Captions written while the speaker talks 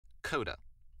Coda.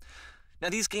 Now,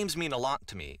 these games mean a lot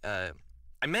to me. I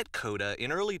met Coda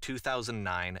in early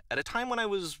 2009 at a time when I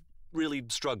was really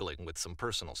struggling with some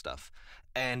personal stuff,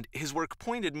 and his work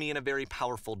pointed me in a very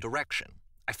powerful direction.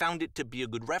 I found it to be a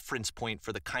good reference point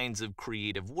for the kinds of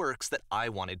creative works that I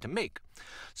wanted to make.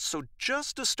 So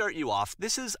just to start you off,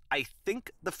 this is, I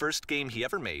think, the first game he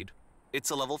ever made. It's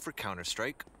a level for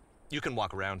Counterstrike. You can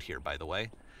walk around here, by the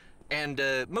way. And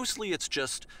mostly it's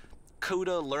just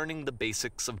Coda learning the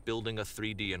basics of building a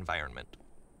 3D environment.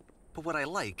 But what I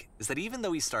like is that even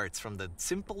though he starts from the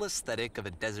simple aesthetic of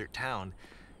a desert town,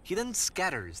 he then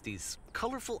scatters these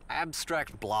colorful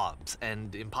abstract blobs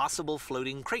and impossible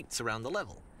floating crates around the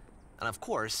level. And of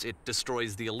course, it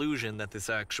destroys the illusion that this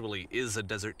actually is a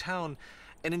desert town,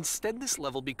 and instead this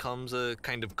level becomes a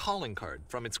kind of calling card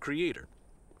from its creator.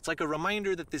 It's like a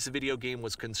reminder that this video game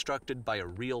was constructed by a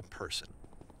real person.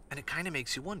 And it kind of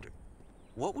makes you wonder,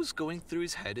 what was going through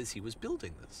his head as he was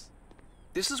building this?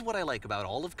 This is what I like about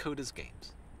all of Coda's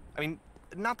games. I mean,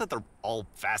 not that they're all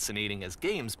fascinating as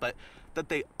games, but that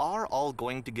they are all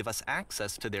going to give us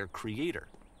access to their creator.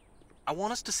 I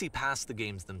want us to see past the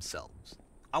games themselves.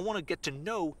 I want to get to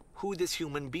know who this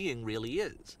human being really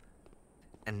is.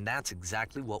 And that's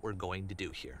exactly what we're going to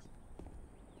do here.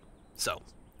 So,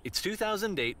 it's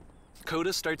 2008,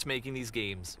 Coda starts making these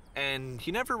games, and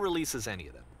he never releases any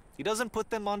of them. He doesn't put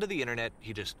them onto the internet,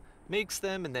 he just makes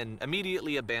them and then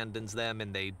immediately abandons them,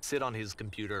 and they sit on his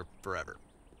computer forever.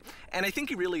 And I think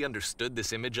he really understood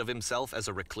this image of himself as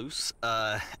a recluse.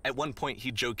 At one point,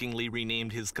 he jokingly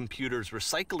renamed his computer's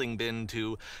recycling bin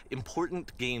to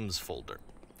Important Games Folder.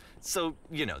 So,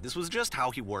 you know, this was just how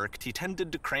he worked. He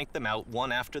tended to crank them out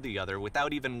one after the other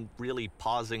without even really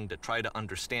pausing to try to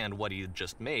understand what he had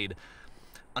just made,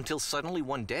 until suddenly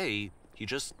one day, he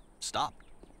just stopped.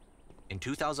 In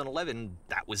 2011,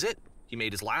 that was it. He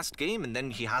made his last game, and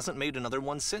then he hasn't made another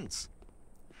one since.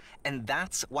 And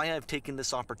that's why I've taken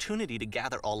this opportunity to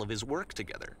gather all of his work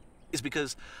together, is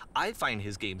because I find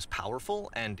his games powerful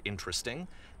and interesting,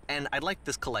 and I'd like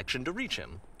this collection to reach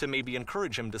him, to maybe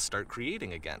encourage him to start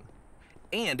creating again.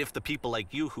 And if the people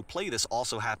like you who play this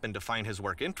also happen to find his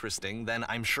work interesting, then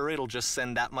I'm sure it'll just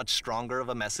send that much stronger of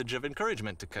a message of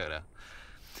encouragement to Coda.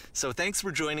 So thanks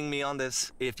for joining me on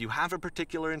this. If you have a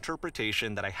particular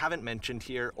interpretation that I haven't mentioned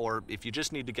here, or if you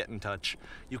just need to get in touch,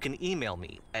 you can email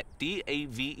me at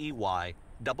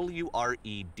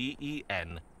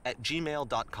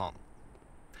daveywreden@gmail.com.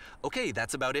 Okay,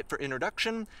 that's about it for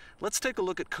introduction. Let's take a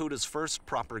look at Coda's first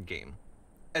proper game.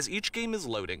 As each game is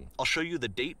loading, I'll show you the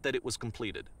date that it was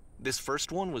completed. This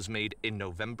first one was made in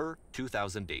November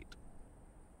 2008.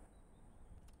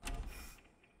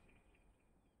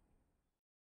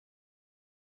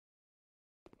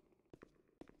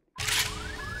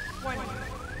 Warning.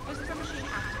 Whisper machine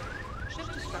active.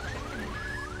 Shift destruction imminent.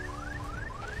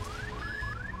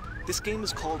 This game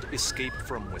is called Escape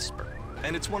from Whisper,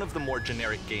 and it's one of the more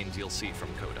generic games you'll see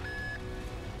from Coda.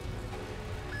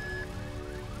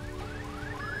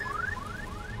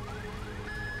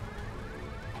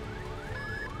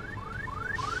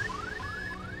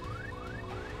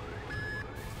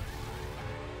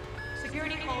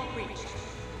 Security call breached.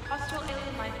 Hostile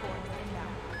alien life forms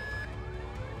inbound.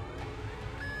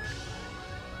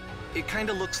 It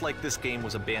kinda looks like this game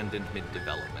was abandoned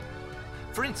mid-development.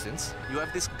 For instance, you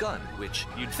have this gun, which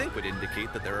you'd think would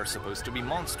indicate that there are supposed to be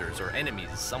monsters or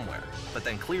enemies somewhere, but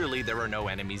then clearly there are no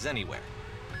enemies anywhere.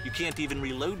 You can't even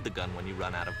reload the gun when you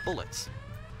run out of bullets.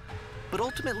 But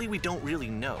ultimately we don't really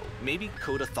know. Maybe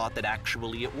Coda thought that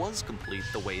actually it was complete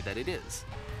the way that it is.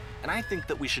 And I think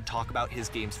that we should talk about his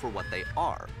games for what they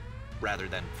are, rather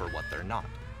than for what they're not.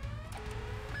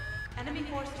 Enemy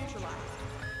force neutralized.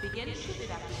 Begin ship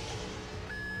evacuation.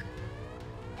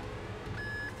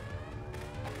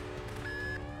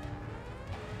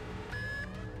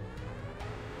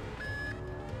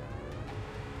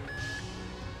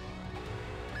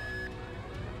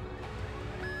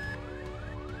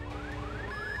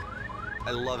 I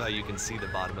love how you can see the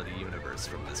bottom of the universe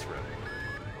from this room.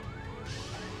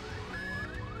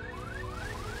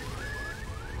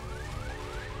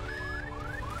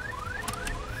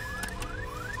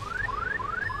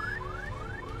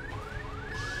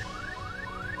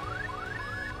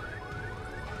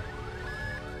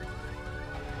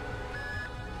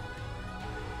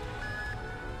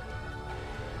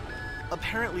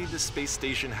 Apparently, this space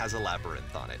station has a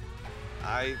labyrinth on it.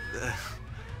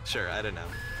 Sure, I don't know.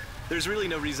 There's really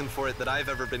no reason for it that I've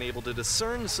ever been able to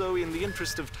discern, so in the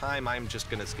interest of time, I'm just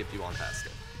gonna skip you on past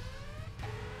it.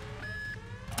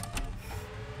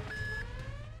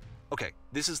 Okay,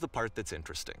 this is the part that's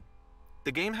interesting.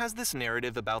 The game has this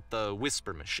narrative about the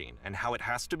whisper machine and how it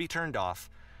has to be turned off,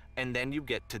 and then you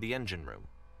get to the engine room.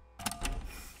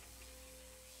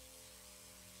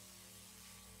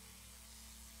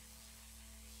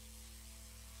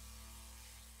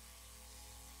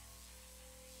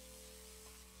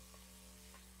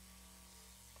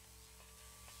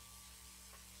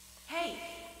 Hey,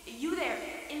 you there,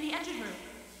 in the engine room.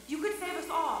 You could save us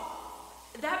all.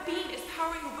 That beam is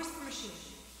powering the whisper machine.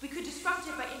 We could disrupt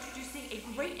it by introducing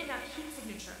a great enough heat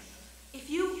signature. If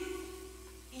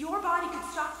your body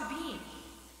could stop the beam.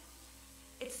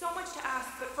 It's so much to ask,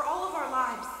 but for all of our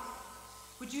lives,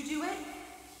 would you do it?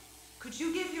 Could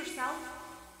you give yourself?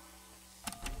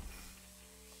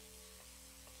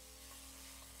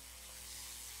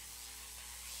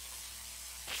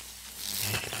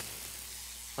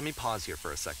 Let me pause here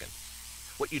for a second.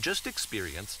 What you just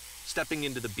experienced, stepping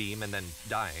into the beam and then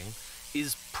dying,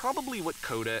 is probably what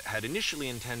Coda had initially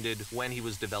intended when he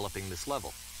was developing this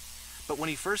level. But when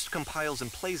he first compiles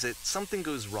and plays it, something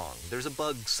goes wrong. There's a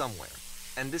bug somewhere,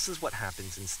 and this is what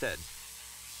happens instead.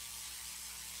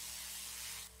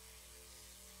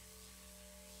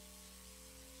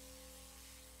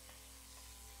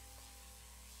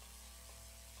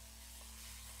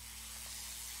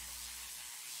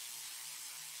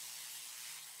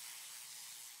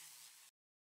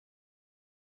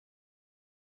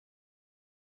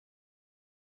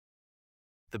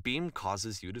 The beam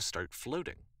causes you to start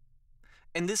floating.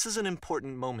 And this is an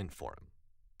important moment for him.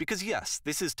 Because yes,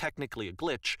 this is technically a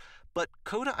glitch, but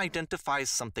Coda identifies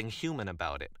something human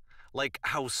about it, like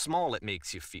how small it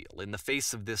makes you feel in the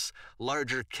face of this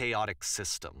larger chaotic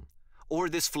system. Or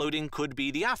this floating could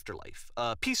be the afterlife,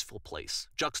 a peaceful place,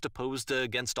 juxtaposed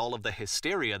against all of the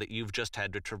hysteria that you've just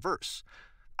had to traverse.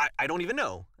 I don't even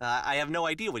know. I have no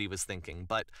idea what he was thinking,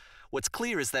 but what's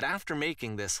clear is that after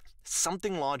making this,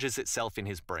 something lodges itself in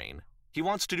his brain. He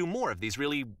wants to do more of these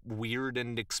really weird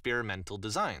and experimental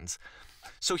designs.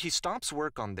 So he stops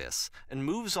work on this and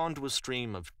moves on to a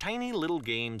stream of tiny little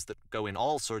games that go in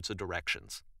all sorts of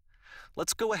directions.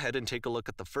 Let's go ahead and take a look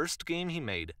at the first game he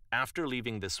made after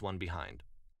leaving this one behind.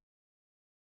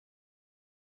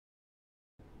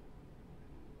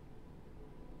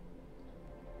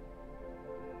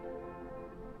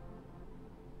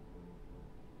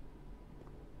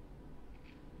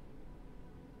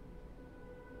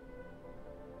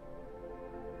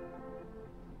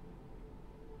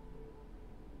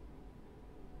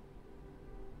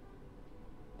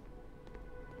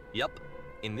 Yup,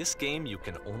 in this game you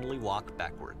can only walk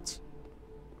backwards.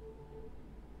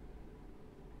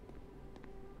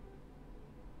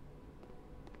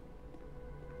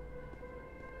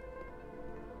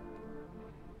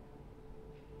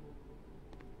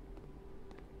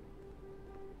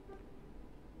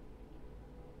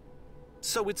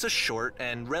 So it's a short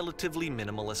and relatively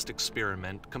minimalist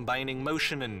experiment combining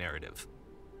motion and narrative.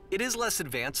 It is less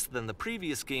advanced than the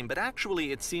previous game, but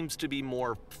actually it seems to be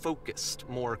more focused,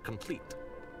 more complete.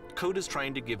 Coda's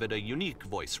trying to give it a unique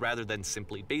voice rather than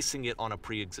simply basing it on a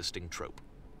pre-existing trope.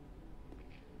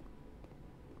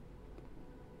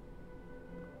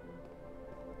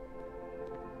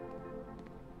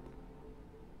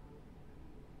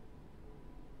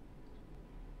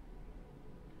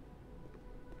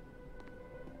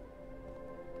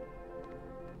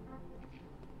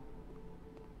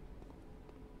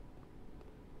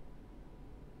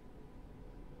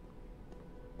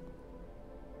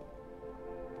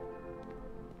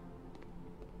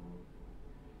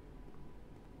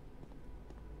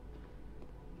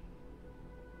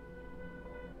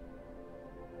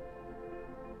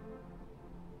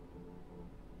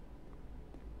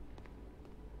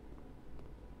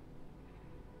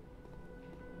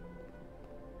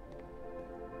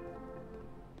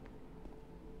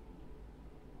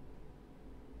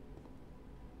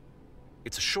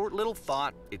 It's a short little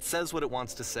thought, it says what it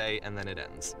wants to say, and then it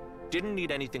ends. Didn't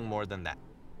need anything more than that.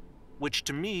 Which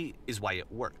to me is why it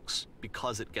works,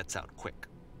 because it gets out quick.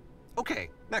 Okay,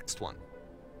 next one.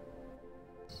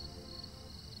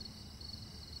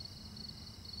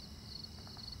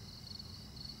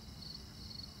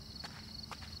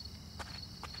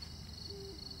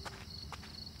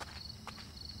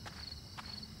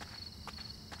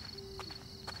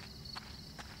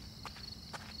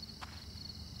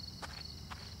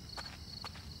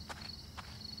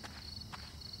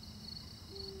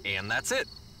 And that's it.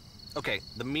 Okay,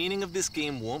 the meaning of this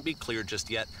game won't be clear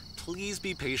just yet. Please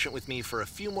be patient with me for a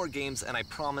few more games, and I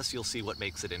promise you'll see what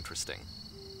makes it interesting.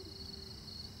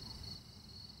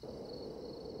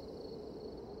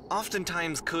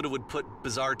 Oftentimes, Coda would put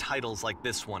bizarre titles like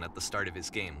this one at the start of his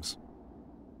games.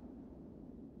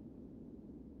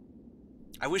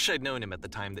 I wish I'd known him at the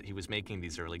time that he was making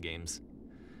these early games.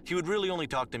 He would really only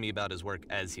talk to me about his work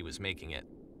as he was making it.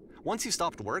 Once he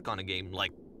stopped work on a game,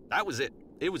 like, that was it.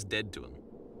 It was dead to him.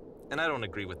 And I don't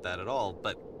agree with that at all,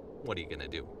 but what are you gonna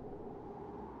do?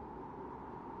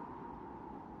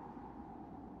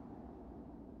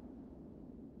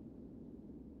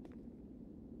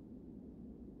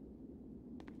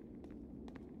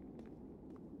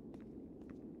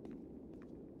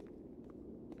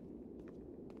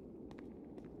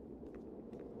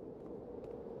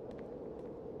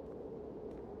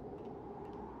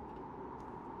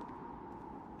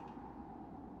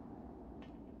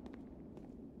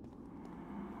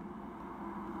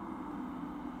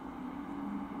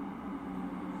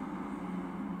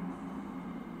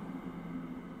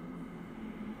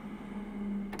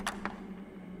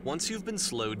 Once you've been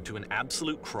slowed to an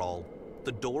absolute crawl,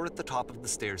 the door at the top of the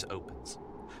stairs opens.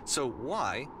 So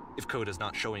why, if Coda's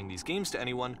not showing these games to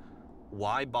anyone,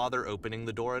 why bother opening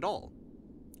the door at all?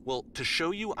 Well, to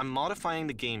show you, I'm modifying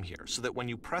the game here so that when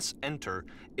you press enter,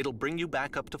 it'll bring you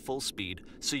back up to full speed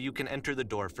so you can enter the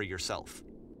door for yourself.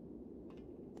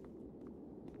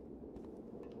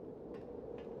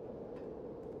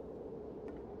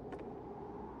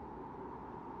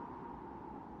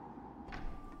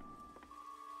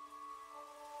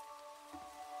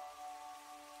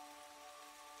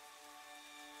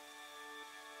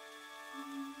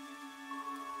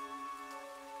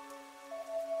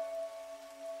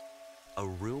 A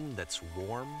room that's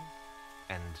warm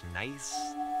and nice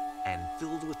and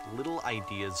filled with little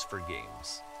ideas for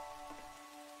games.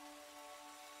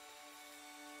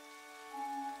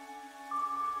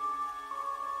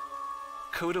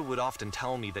 Coda would often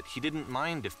tell me that he didn't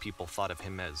mind if people thought of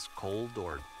him as cold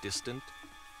or distant.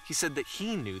 He said that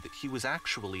he knew that he was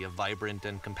actually a vibrant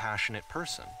and compassionate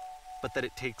person, but that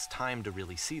it takes time to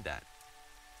really see that.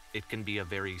 It can be a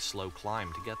very slow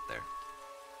climb to get there.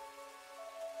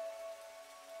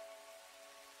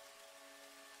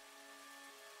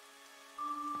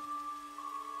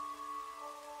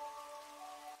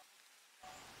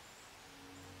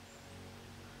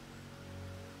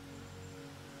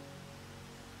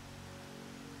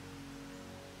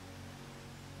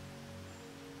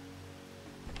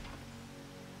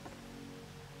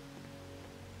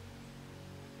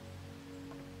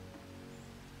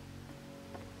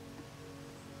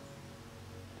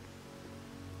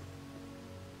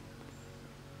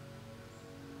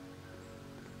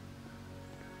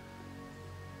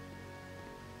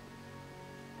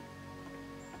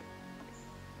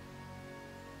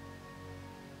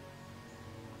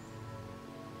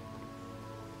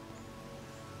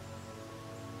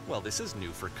 Well, this is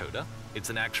new for Coda. It's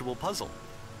an actual puzzle.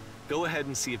 Go ahead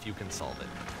and see if you can solve it.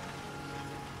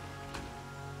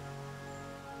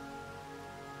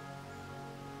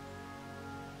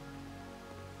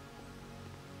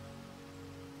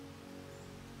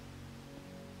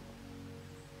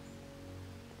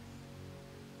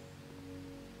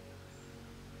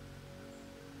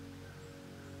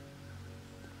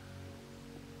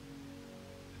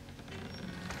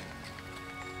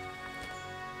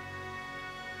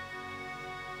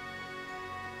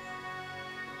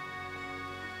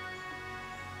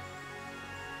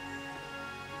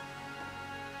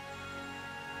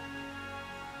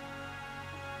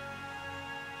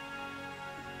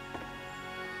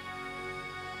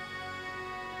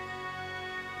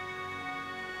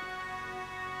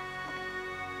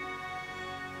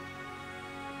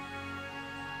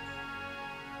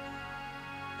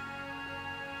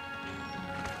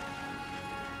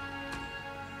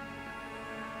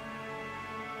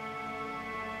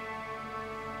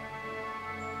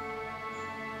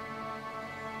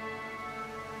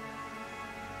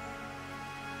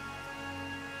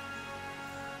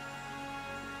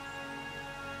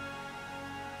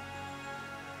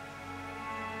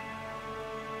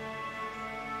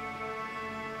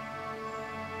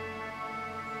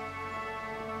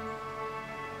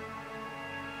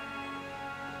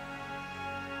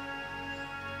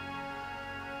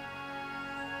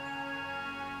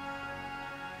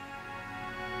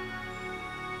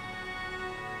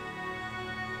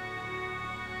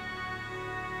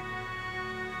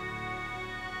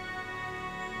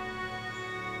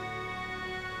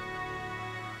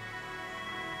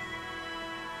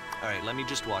 Alright, let me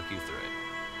just walk you through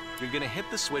it. You're gonna hit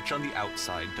the switch on the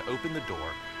outside to open the door,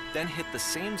 then hit the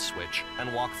same switch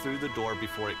and walk through the door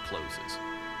before it closes.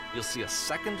 You'll see a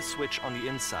second switch on the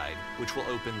inside, which will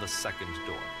open the second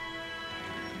door.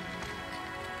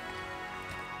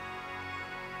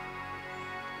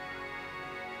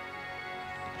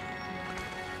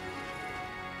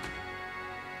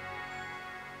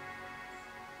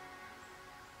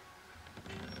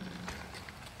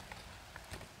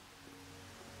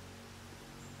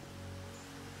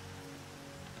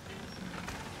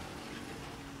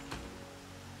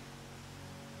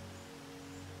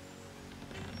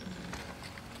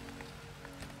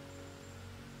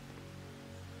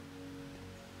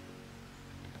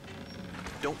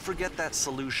 Don't forget that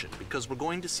solution, because we're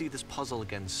going to see this puzzle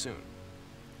again soon.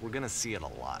 We're going to see it a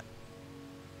lot.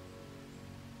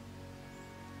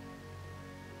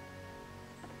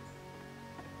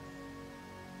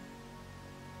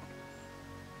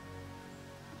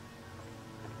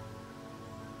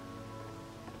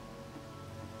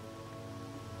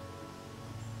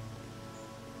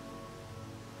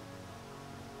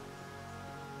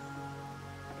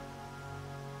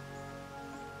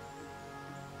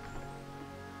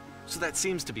 So that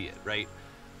seems to be it, right?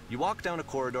 You walk down a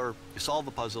corridor, you solve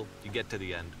a puzzle, you get to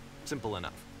the end. Simple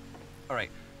enough. All right,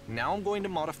 now I'm going to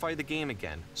modify the game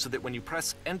again so that when you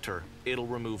press enter, it'll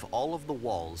remove all of the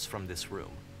walls from this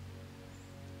room.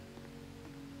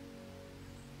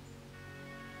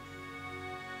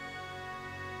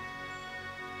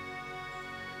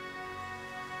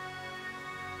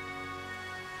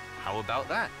 How about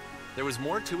that? There was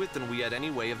more to it than we had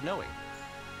any way of knowing.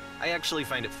 I actually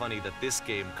find it funny that this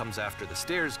game comes after the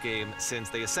Stairs game, since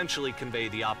they essentially convey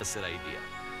the opposite idea.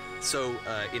 So,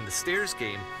 in the Stairs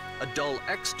game, a dull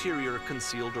exterior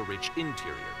concealed a rich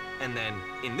interior. And then,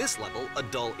 in this level, a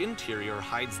dull interior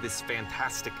hides this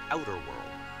fantastic outer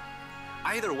world.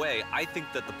 Either way, I think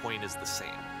that the point is the same,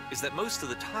 is that most of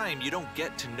the time you don't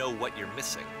get to know what you're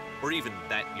missing, or even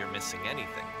that you're missing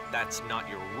anything. That's not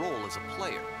your role as a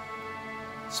player.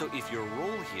 So if your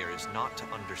role here is not to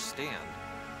understand,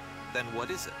 then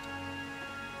what is it?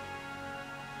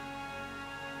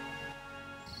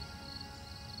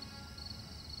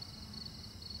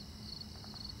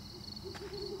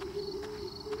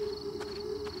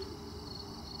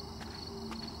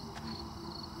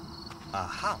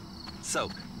 Aha! So,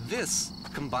 this,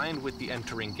 combined with the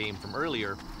entering game from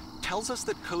earlier, tells us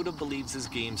that Coda believes his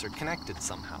games are connected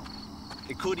somehow.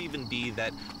 It could even be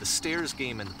that the Stairs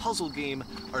game and the puzzle game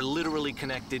are literally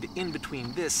connected in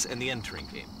between this and the entering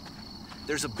game.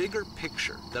 There's a bigger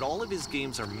picture that all of his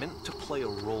games are meant to play a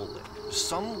role in,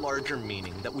 some larger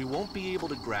meaning that we won't be able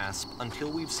to grasp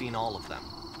until we've seen all of them.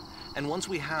 And once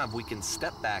we have, we can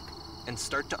step back and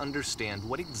start to understand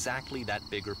what exactly that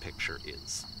bigger picture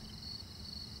is.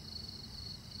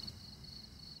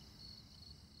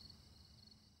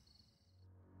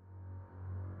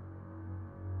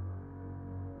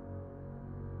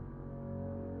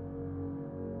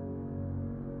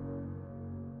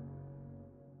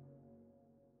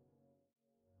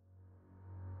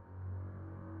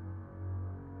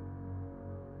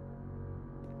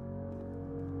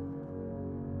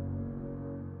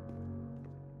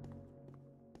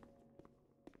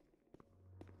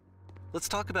 Let's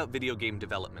talk about video game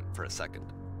development for a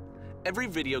second. Every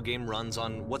video game runs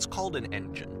on what's called an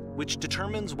engine, which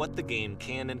determines what the game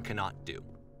can and cannot do.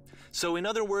 So in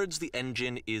other words, the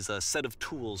engine is a set of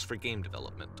tools for game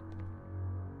development.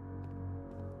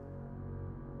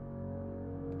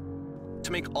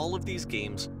 To make all of these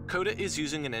games, Coda is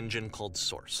using an engine called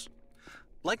Source.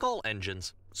 Like all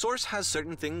engines, Source has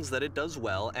certain things that it does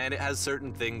well, and it has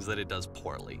certain things that it does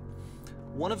poorly.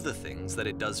 One of the things that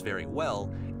it does very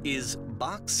well is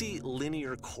boxy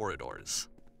linear corridors.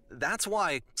 That's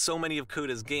why so many of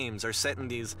Coda's games are set in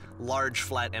these large,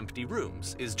 flat, empty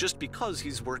rooms, is just because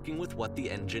he's working with what the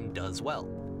engine does well.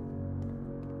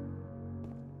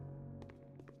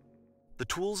 The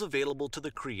tools available to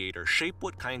the creator shape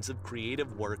what kinds of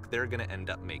creative work they're going to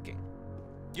end up making.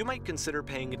 You might consider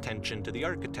paying attention to the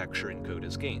architecture in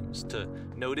Coda's games to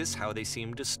notice how they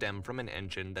seem to stem from an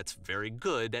engine that's very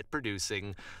good at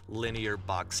producing linear,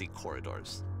 boxy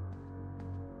corridors.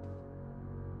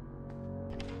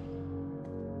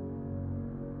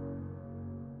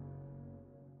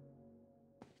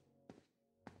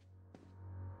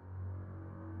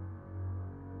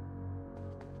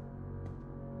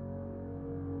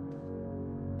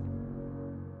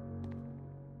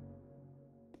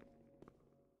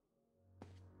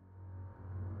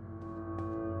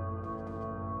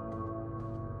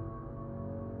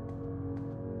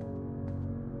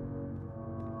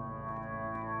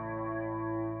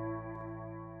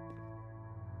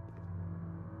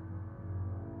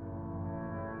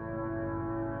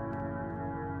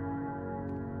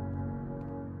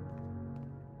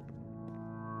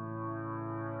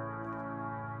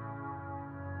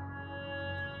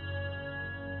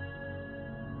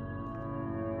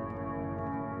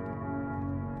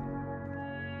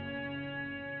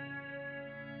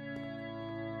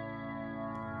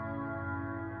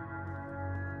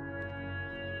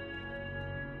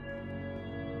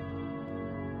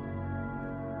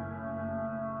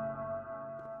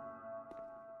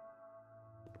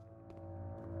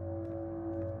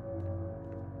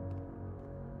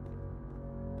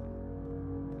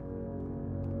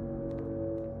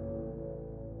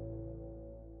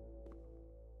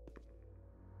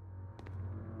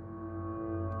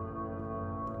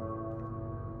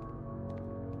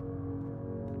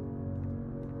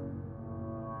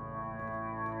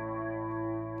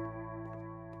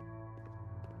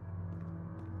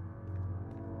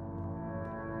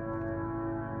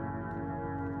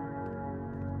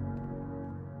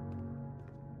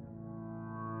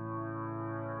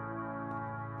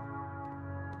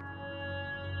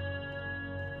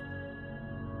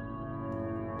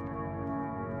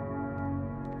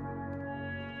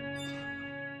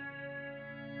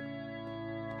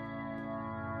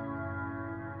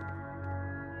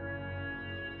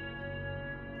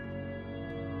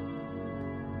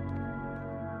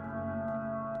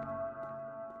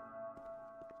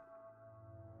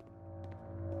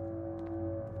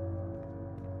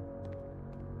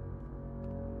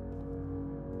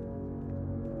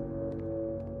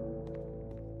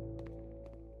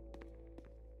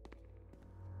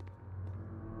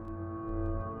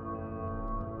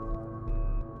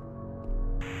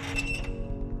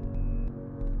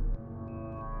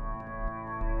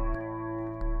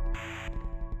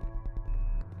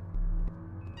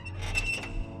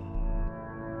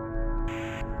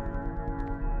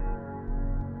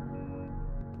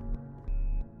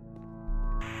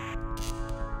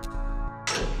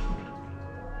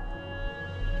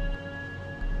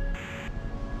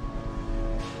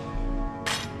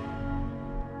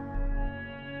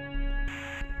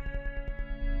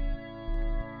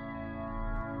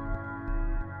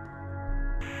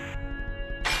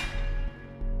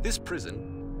 This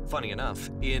prison, funny enough,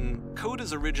 in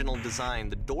Coda's original design,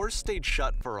 the doors stayed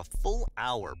shut for a full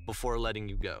hour before letting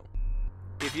you go.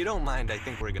 If you don't mind, I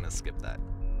think we're gonna skip that.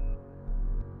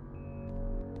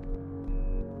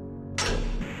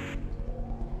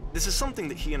 This is something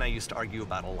that he and I used to argue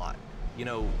about a lot. You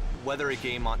know, whether a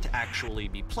game ought to actually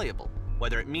be playable,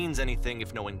 whether it means anything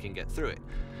if no one can get through it.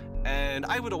 And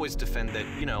I would always defend that,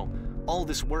 you know, all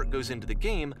this work goes into the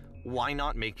game, why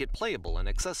not make it playable and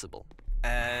accessible?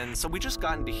 And so we just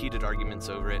got into heated arguments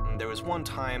over it, and there was one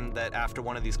time that after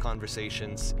one of these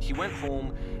conversations, he went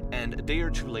home, and a day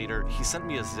or two later, he sent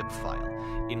me a zip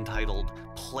file entitled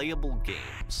Playable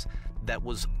Games that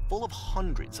was full of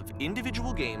hundreds of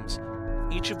individual games,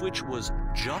 each of which was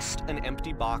just an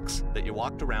empty box that you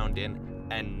walked around in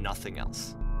and nothing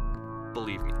else.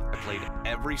 Believe me, I played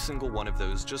every single one of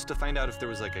those just to find out if there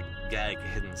was like a gag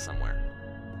hidden somewhere.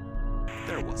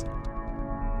 There wasn't.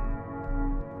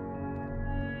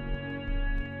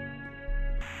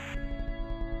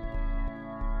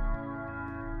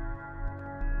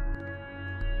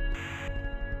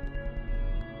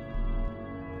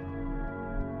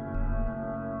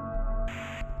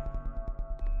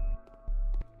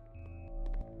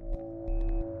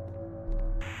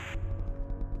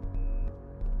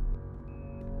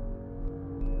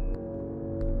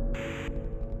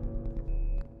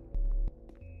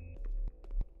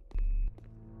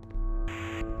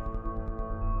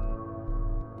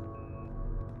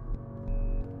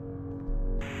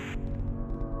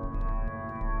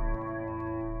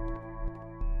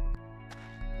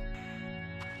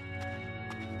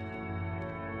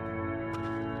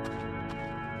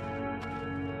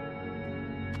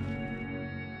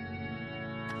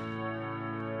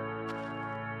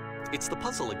 It's the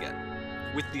puzzle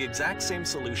again, with the exact same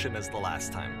solution as the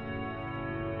last time.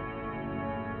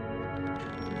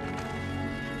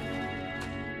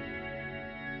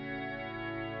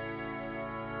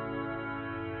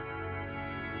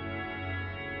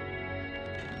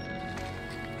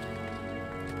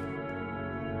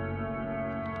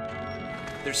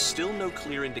 There's still no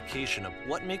clear indication of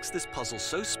what makes this puzzle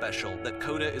so special that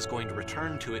Coda is going to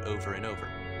return to it over and over.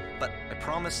 But I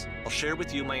promise I'll share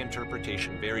with you my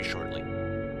interpretation very shortly.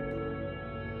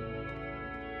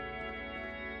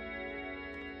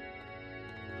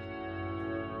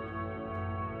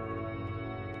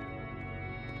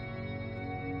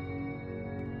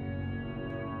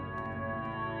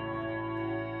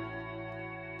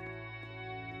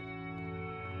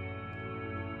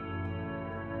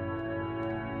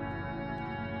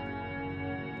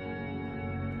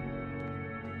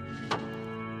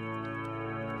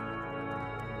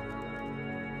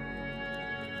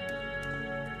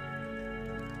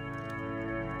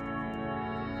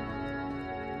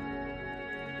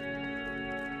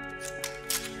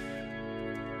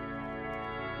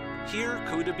 Here,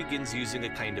 Coda begins using a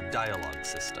kind of dialogue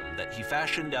system that he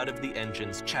fashioned out of the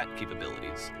engine's chat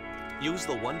capabilities. Use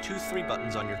the 1, 2, 3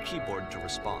 buttons on your keyboard to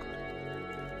respond.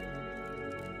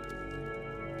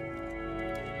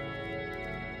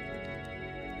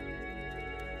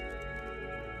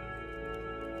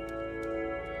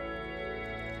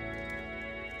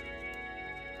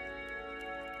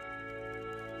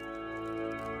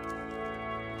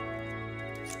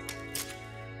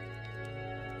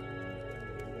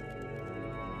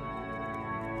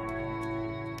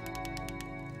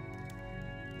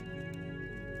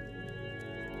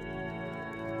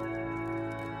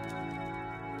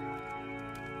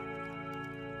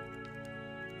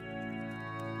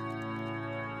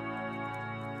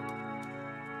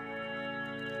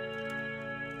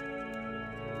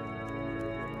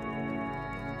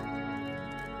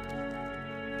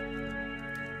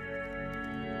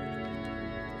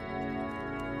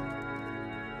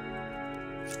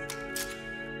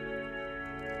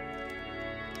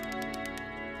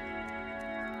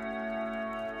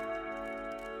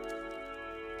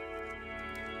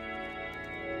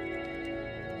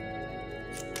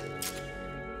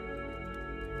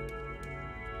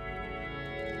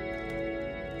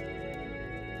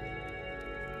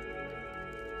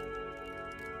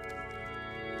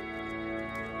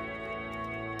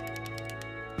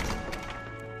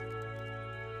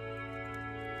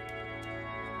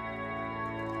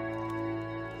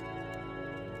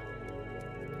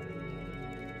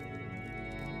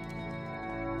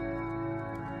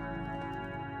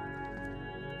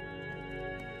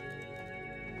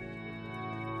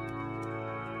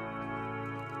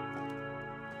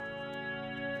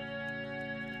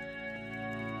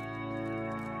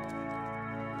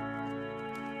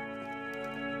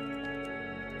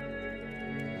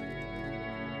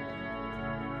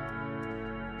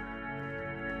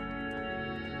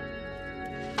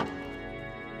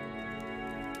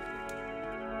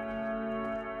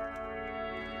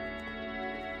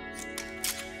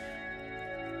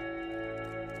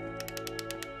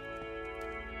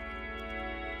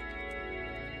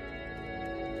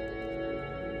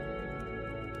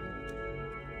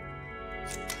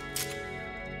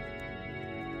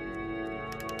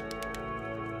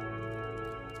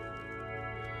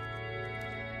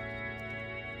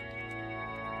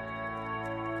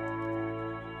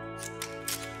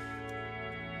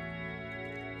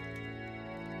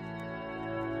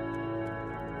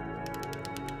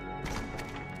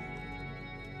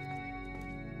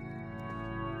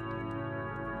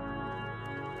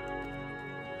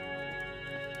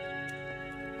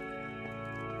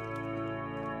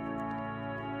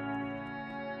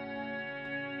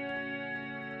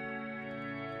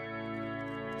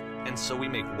 And so we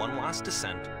make one last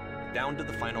descent down to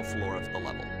the final floor of the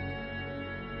level.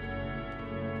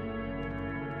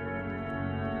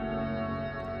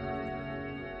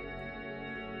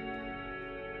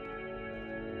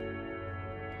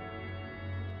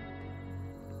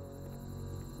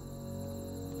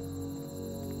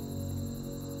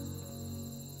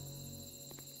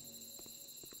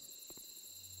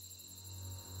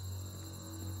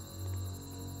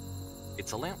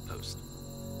 It's a lamppost.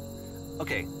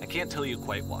 Okay, I can't tell you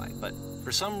quite why, but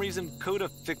for some reason Coda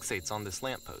fixates on this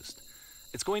lamppost.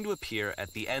 It's going to appear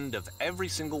at the end of every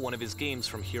single one of his games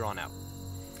from here on out.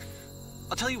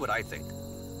 I'll tell you what I think.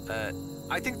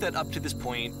 I think that up to this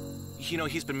point,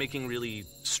 he's been making really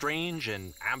strange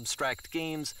and abstract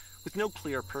games with no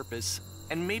clear purpose,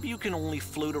 and maybe you can only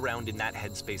float around in that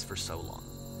headspace for so long.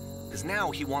 Because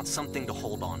now he wants something to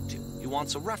hold on to. He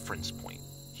wants a reference point.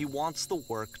 He wants the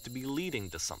work to be leading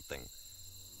to something.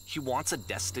 He wants a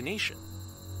destination,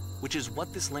 which is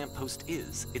what this lamppost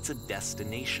is. It's a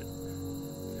destination.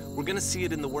 We're going to see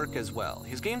it in the work as well.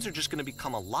 His games are just going to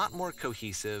become a lot more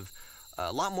cohesive,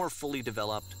 a lot more fully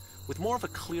developed, with more of a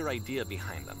clear idea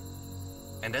behind them.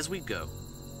 And as we go,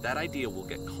 that idea will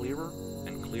get clearer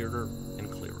and clearer and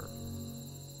clearer.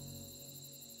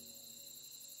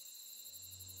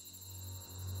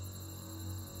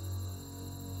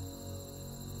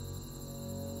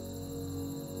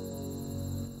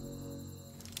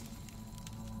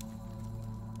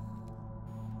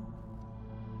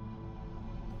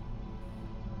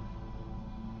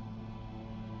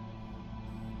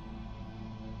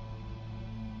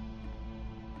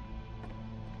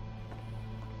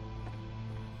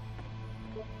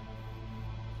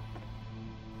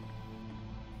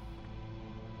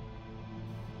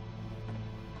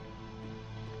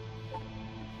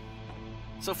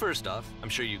 So first off, I'm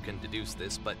sure you can deduce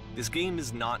this, but this game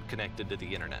is not connected to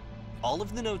the internet. All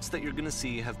of the notes that you're going to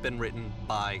see have been written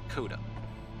by Coda.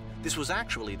 This was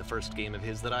actually the first game of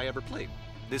his that I ever played.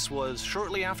 This was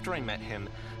shortly after I met him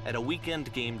at a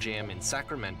weekend game jam in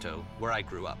Sacramento, where I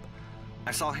grew up.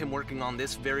 I saw him working on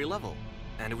this very level,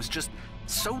 and it was just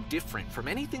so different from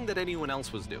anything that anyone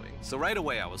else was doing. So right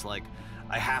away I was like,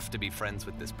 I have to be friends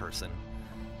with this person.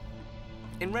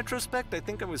 In retrospect, I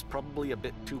think I was probably a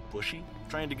bit too pushy,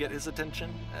 trying to get his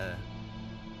attention.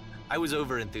 I was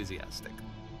over-enthusiastic.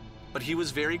 But he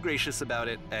was very gracious about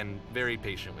it and very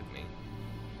patient with me.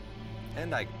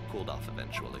 And I cooled off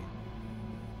eventually.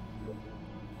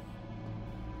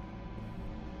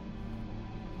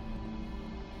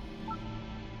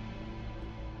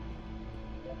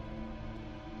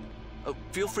 Oh,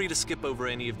 feel free to skip over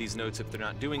any of these notes if they're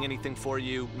not doing anything for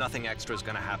you. Nothing extra is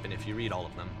going to happen if you read all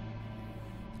of them.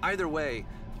 Either way,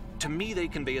 to me they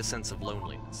convey a sense of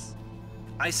loneliness.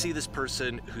 I see this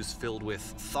person who's filled with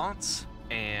thoughts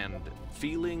and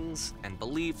feelings and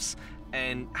beliefs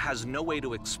and has no way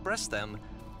to express them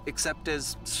except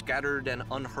as scattered and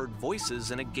unheard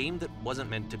voices in a game that wasn't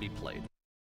meant to be played.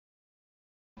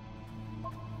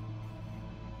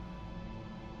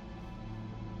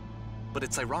 But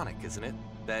it's ironic, isn't it,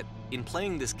 that in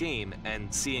playing this game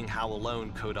and seeing how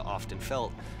alone Coda often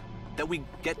felt, that we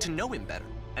get to know him better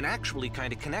and actually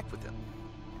kind of connect with him.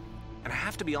 And I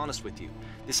have to be honest with you,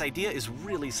 this idea is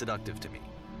really seductive to me.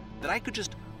 That I could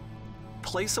just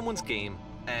play someone's game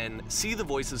and see the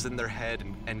voices in their head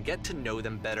and get to know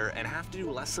them better and have to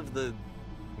do less of the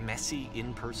messy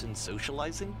in-person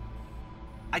socializing.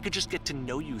 I could just get to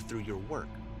know you through your work.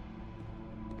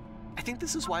 I think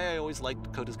this is why I always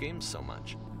liked Coda's games so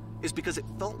much, is because it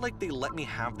felt like they let me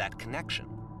have that connection.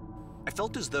 I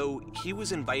felt as though he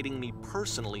was inviting me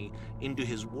personally into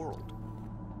his world.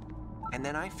 And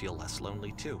then I feel less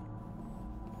lonely too.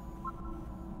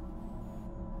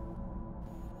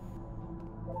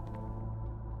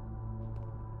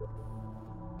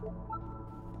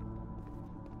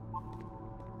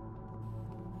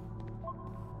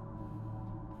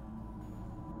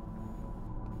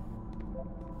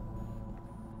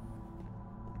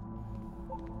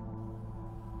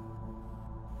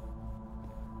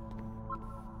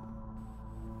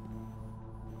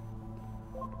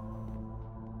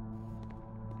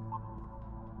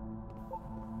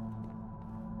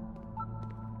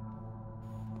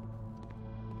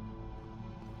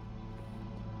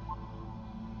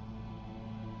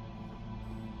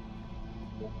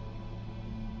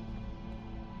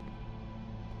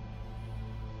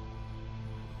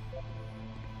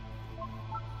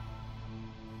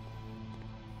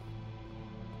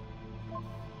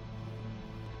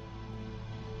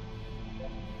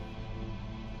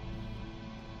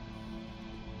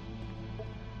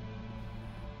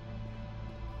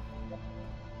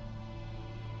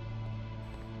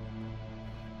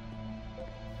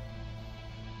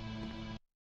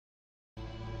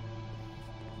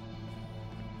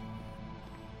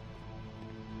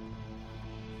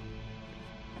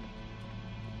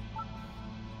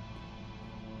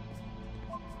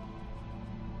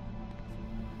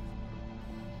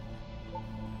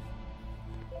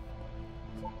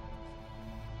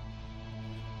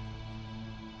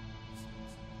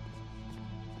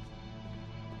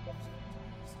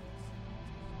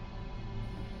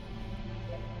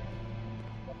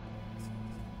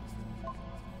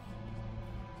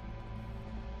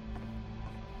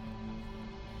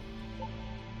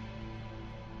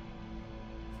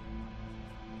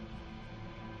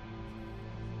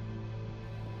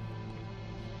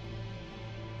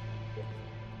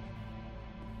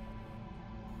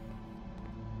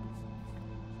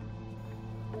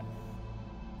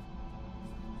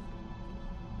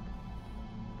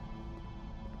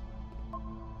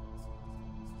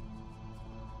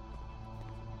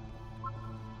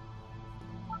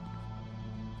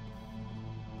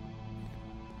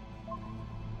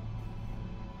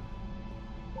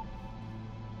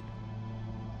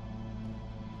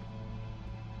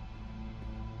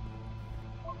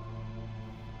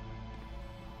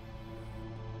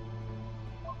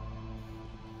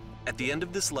 At the end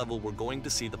of this level, we're going to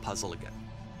see the puzzle again.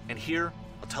 And here,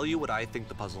 I'll tell you what I think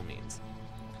the puzzle means.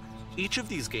 Each of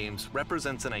these games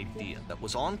represents an idea that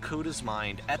was on Coda's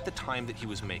mind at the time that he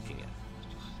was making it.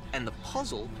 And the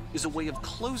puzzle is a way of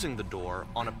closing the door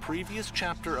on a previous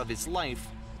chapter of his life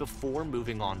before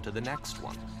moving on to the next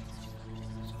one.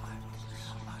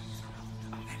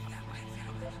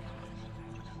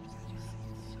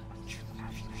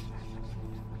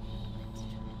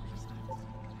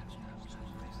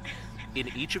 In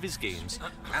each of his games,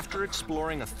 after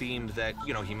exploring a theme that,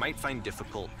 he might find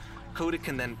difficult, Coda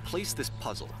can then place this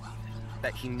puzzle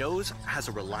that he knows has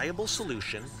a reliable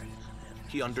solution,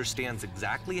 he understands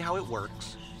exactly how it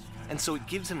works, and so it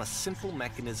gives him a simple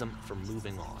mechanism for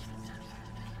moving on.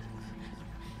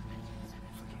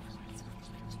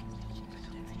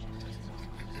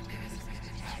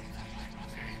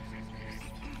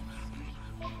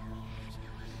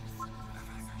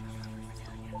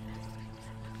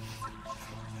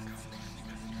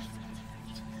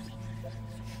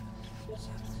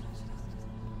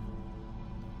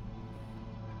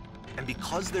 And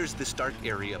because there's this dark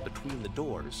area between the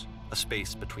doors, a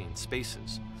space between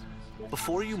spaces,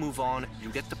 before you move on, you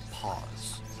get to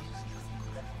pause.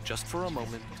 Just for a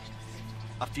moment,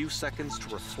 a few seconds to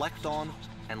reflect on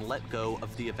and let go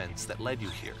of the events that led you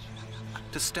here,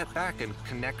 to step back and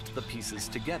connect the pieces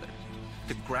together,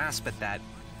 to grasp at that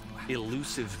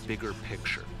elusive bigger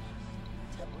picture.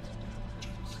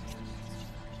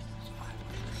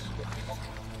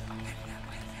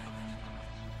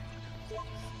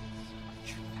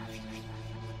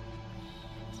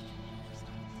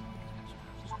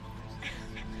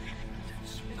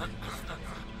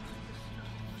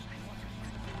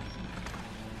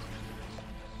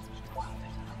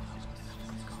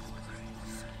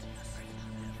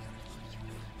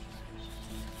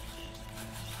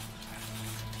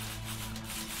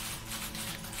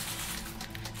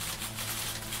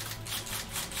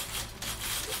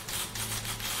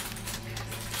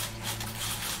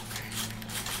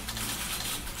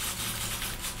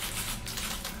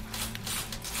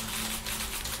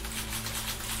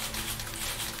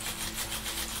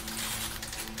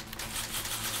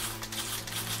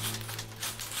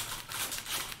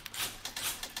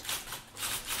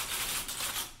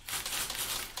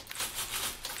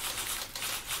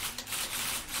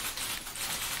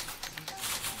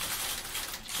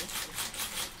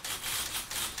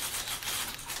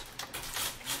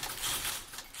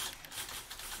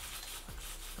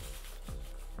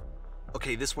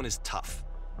 Okay, this one is tough.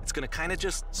 It's gonna kind of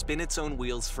just spin its own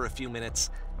wheels for a few minutes.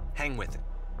 Hang with it.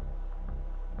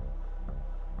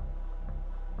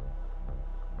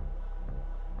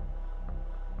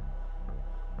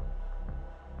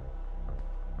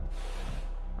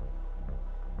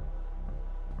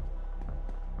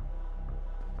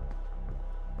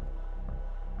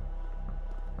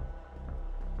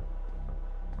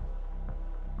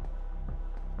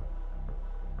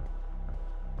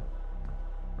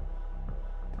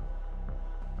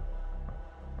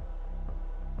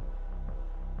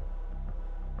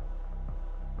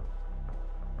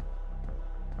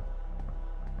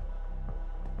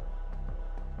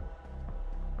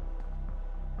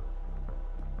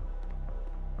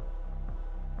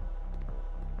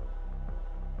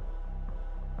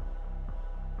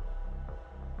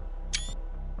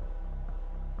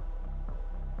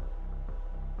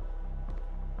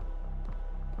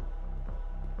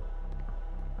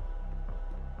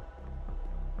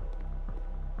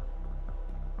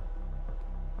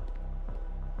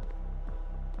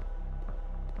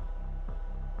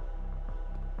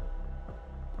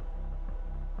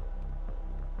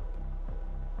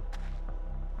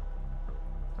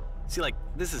 See,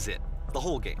 this is it, the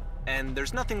whole game. And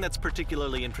there's nothing that's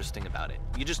particularly interesting about it.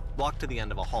 You just walk to the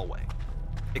end of a hallway.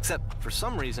 Except, for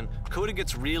some reason, Coda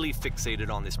gets really fixated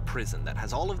on this prison that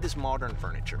has all of this modern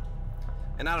furniture.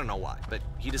 And I don't know why, but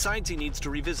he decides he needs to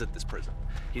revisit this prison.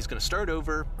 He's gonna start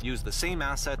over, use the same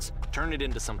assets, turn it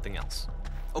into something else.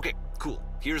 Okay, cool,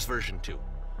 here's version 2.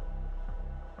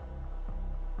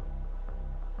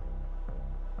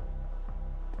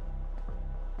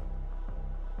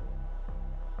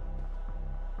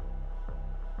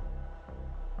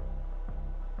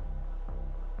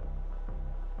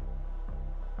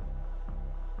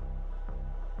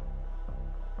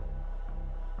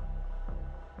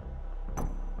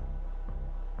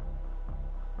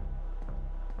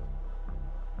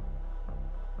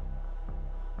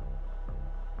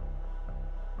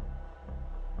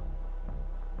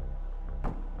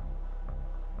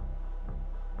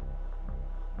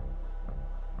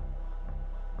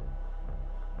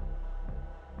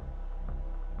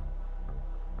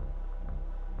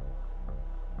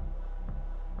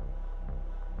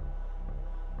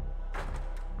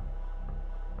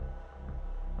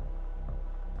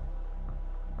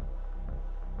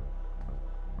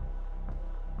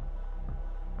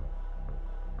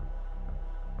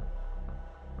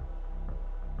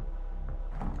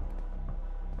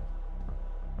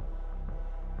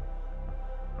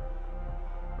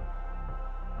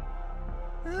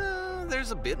 there's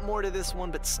a bit more to this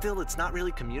one, but still it's not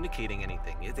really communicating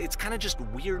anything. It's kind of just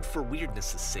weird for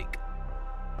weirdness' sake.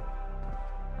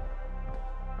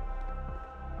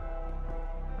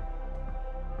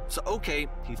 So okay,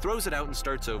 he throws it out and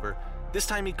starts over. This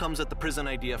time he comes at the prison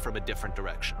idea from a different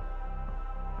direction.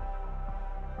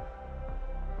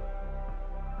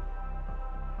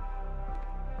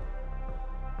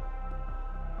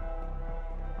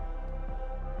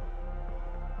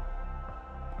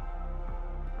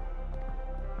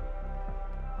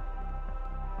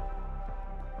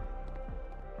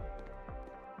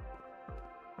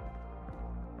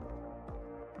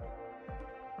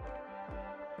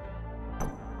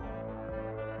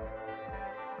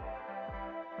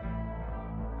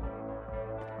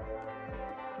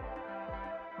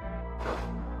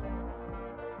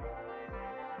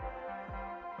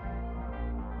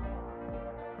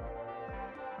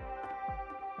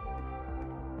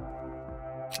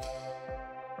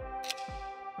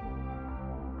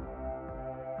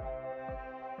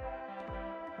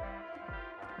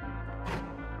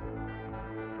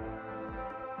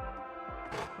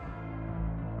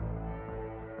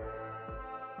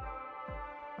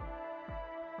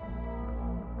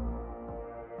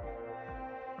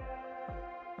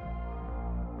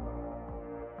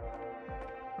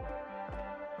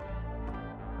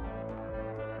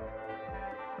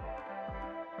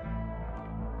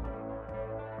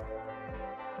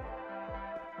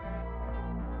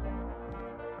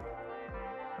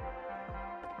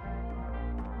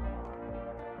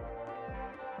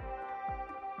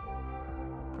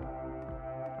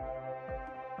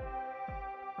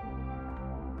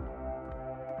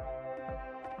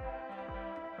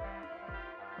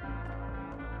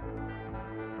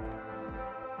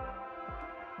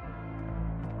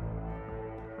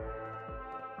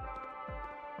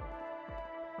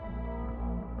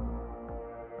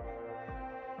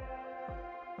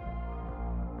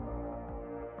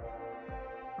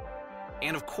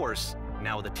 And of course,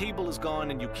 now the table is gone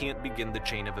and you can't begin the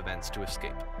chain of events to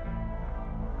escape.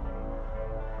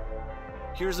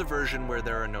 Here's a version where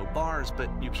there are no bars, but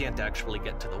you can't actually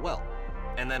get to the well.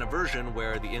 And then a version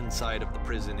where the inside of the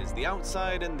prison is the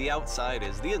outside and the outside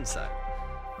is the inside.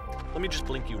 Let me just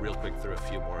blink you real quick through a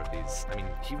few more of these. I mean,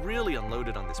 he really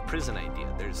unloaded on this prison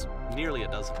idea. There's nearly a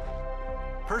dozen.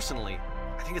 Personally,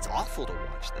 I think it's awful to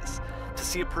watch this, to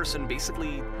see a person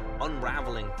basically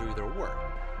unraveling through their work.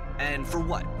 And for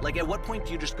what? Like, at what point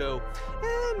do you just go,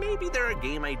 maybe there are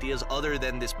game ideas other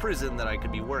than this prison that I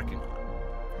could be working on?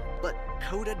 But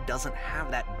Coda doesn't have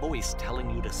that voice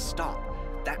telling you to stop,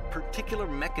 that particular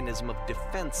mechanism of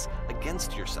defense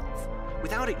against yourself.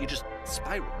 Without it, you just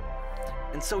spiral.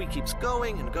 And so he keeps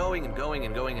going and going and going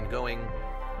and going and going,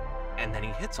 and then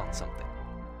he hits on something.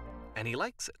 And he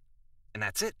likes it. And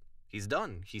that's it. He's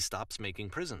done. He stops making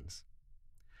prisons.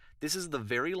 This is the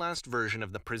very last version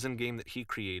of the prison game that he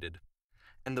created,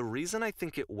 and the reason I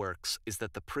think it works is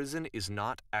that the prison is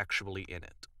not actually in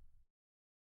it.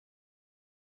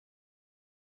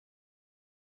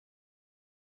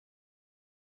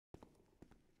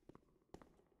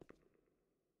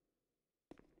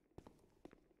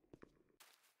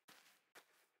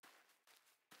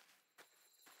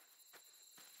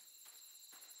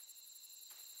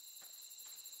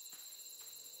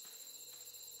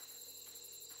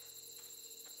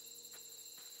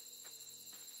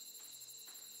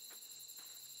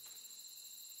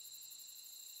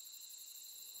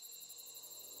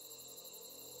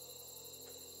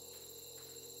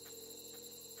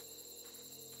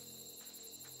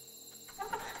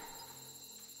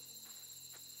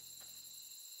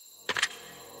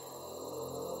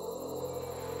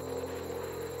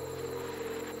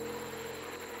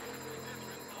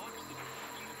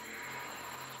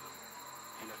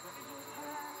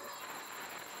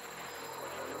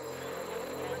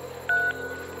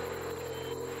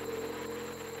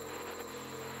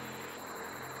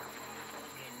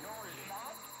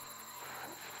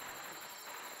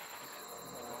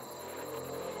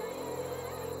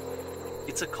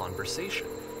 It's a conversation.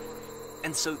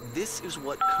 And so this is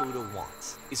what Coda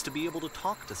wants, is to be able to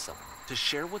talk to someone, to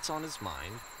share what's on his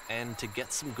mind, and to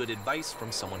get some good advice from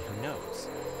someone who knows.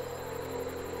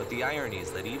 But the irony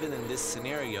is that even in this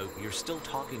scenario, you're still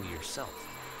talking to yourself.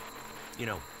 You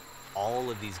know, all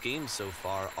of these games so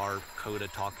far are Coda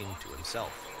talking to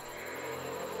himself.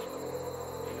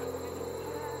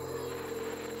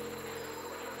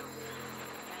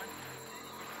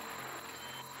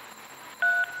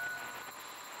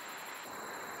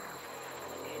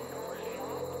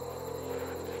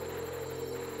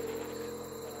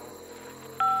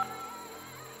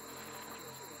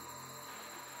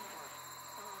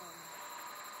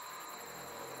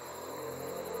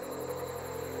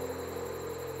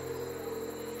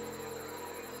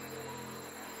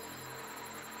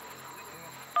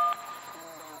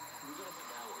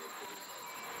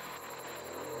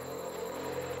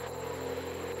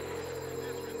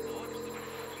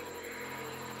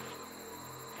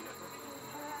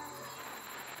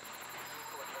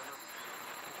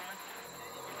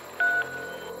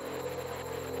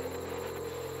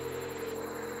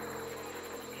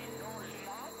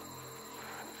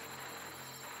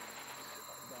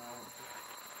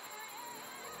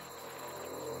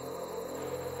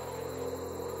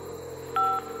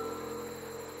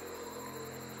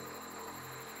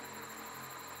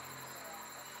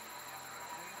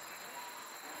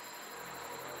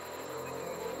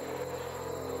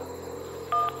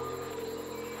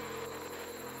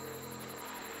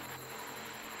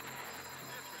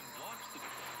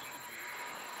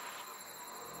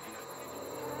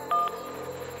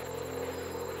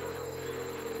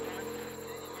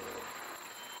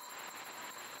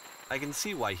 I can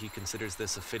see why he considers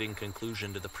this a fitting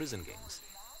conclusion to the prison games.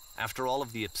 After all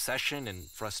of the obsession and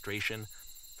frustration,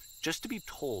 just to be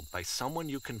told by someone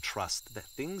you can trust that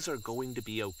things are going to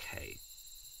be okay.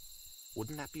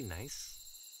 Wouldn't that be nice?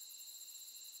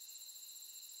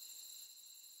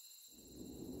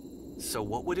 So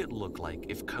what would it look like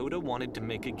if Coda wanted to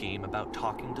make a game about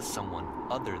talking to someone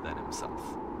other than himself?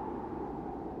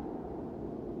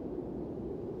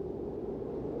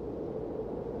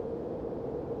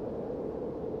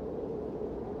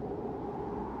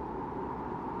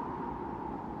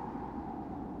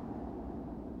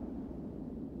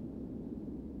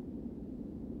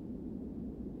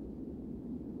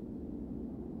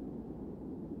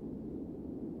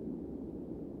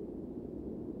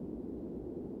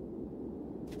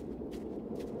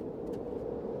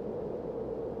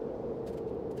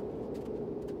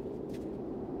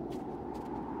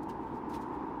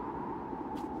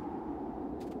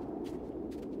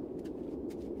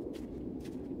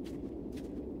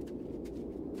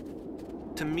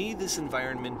 To me, this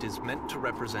environment is meant to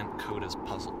represent Coda's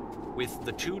puzzle, with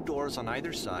the two doors on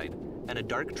either side and a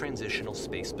dark transitional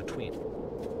space between.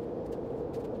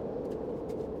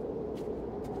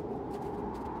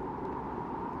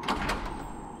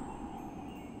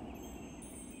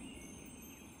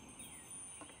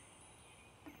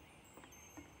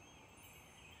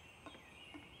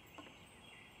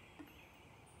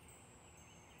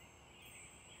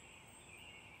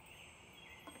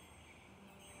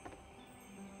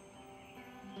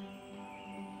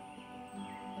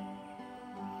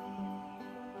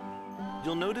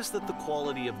 You'll notice that the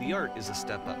quality of the art is a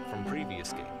step up from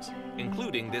previous games,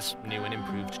 including this new and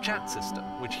improved chat system,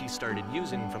 which he started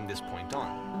using from this point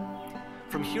on.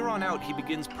 From here on out, he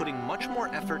begins putting much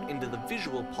more effort into the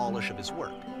visual polish of his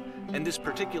work, and this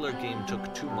particular game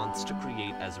took 2 months to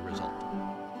create as a result.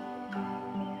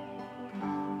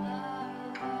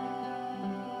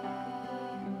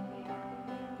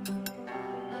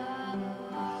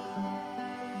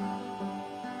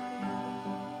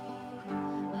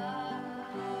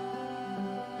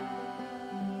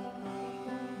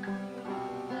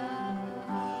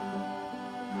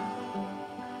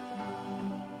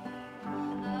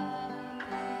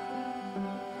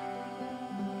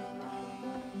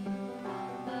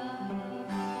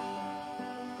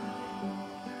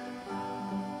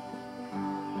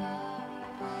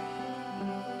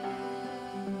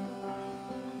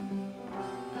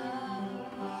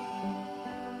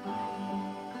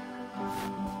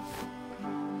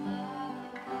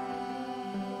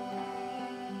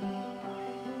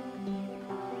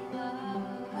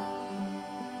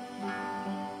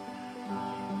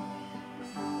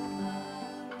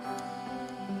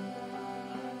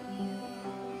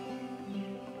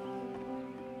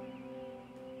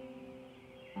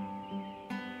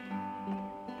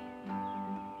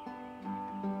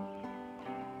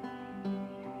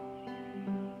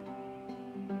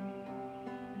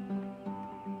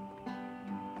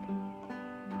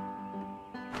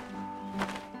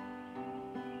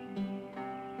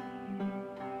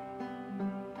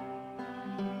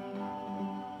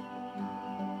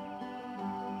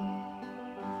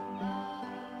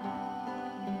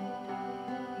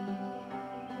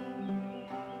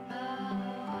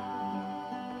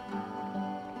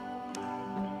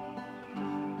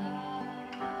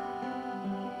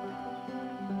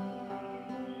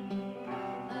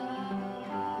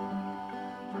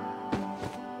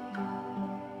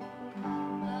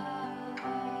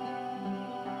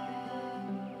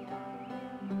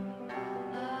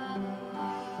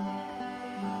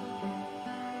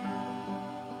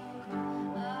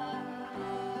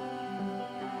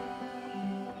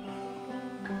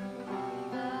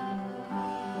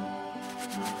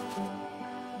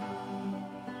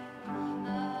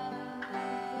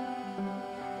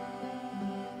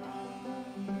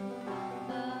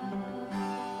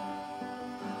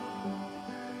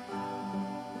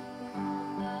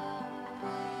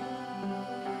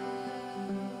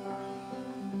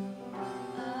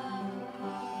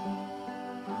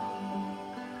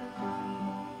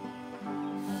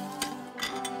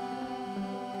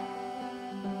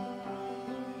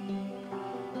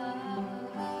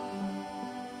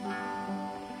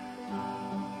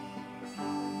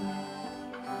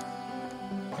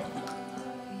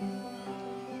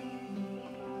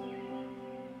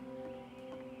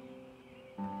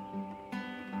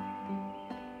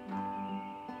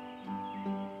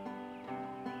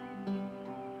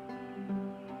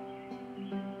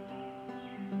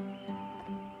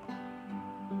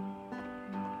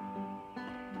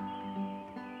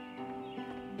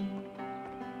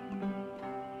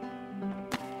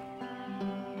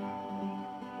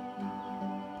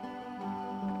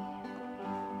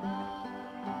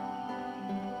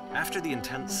 After the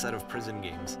intense set of prison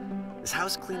games, this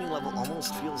house cleaning level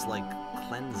almost feels like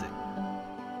cleansing.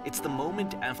 It's the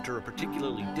moment after a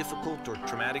particularly difficult or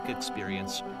traumatic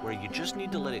experience where you just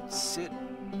need to let it sit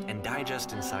and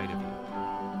digest inside of you,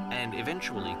 and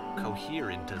eventually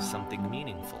cohere into something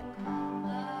meaningful.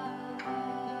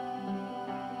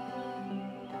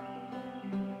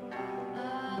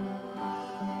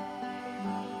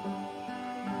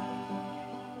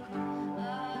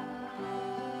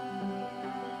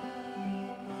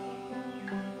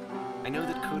 I know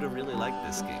that Coda really liked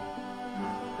this game.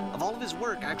 Of all of his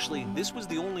work, actually, this was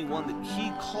the only one that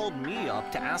he called me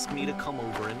up to ask me to come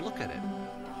over and look at it.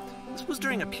 This was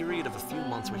during a period of a few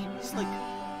months where he was like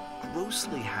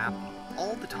grossly happy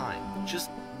all the time, just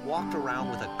walked around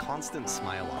with a constant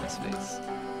smile on his face.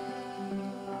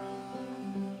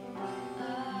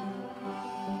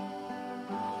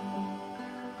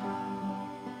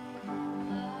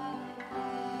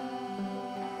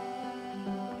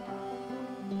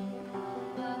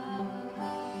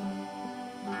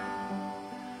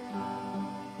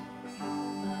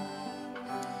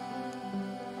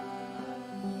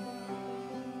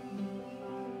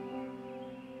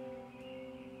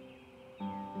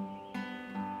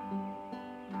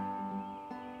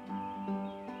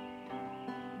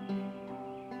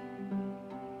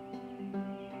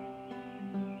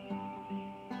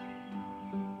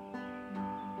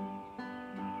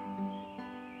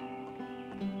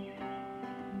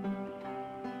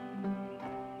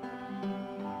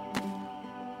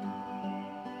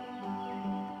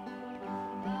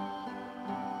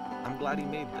 I'm glad he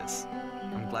made this.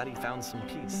 I'm glad he found some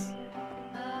peace.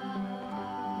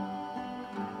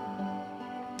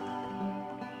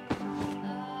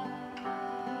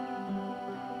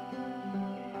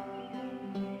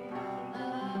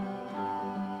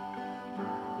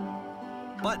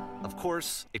 But, of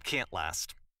course, it can't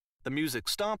last. The music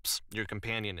stops, your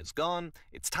companion is gone,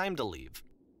 it's time to leave.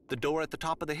 The door at the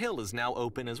top of the hill is now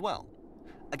open as well.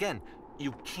 Again,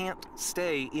 you can't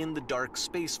stay in the dark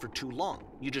space for too long.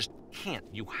 You just can't.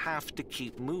 You have to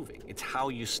keep moving. It's how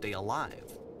you stay alive.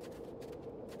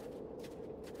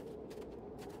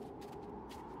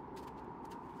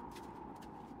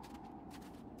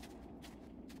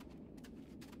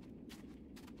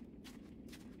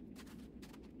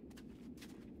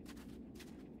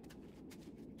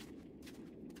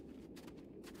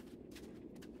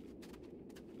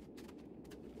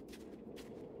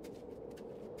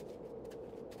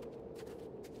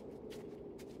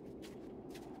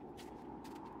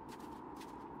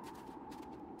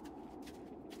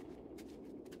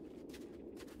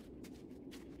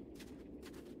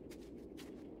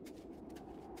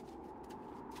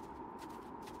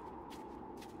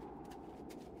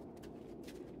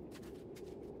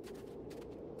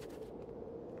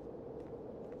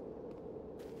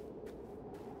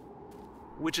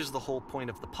 Which is the whole point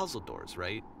of the puzzle doors,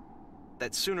 right?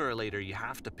 That sooner or later you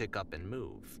have to pick up and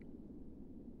move.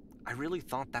 I really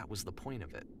thought that was the point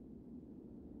of it.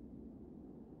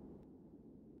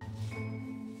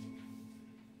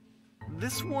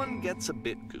 This one gets a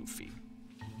bit goofy.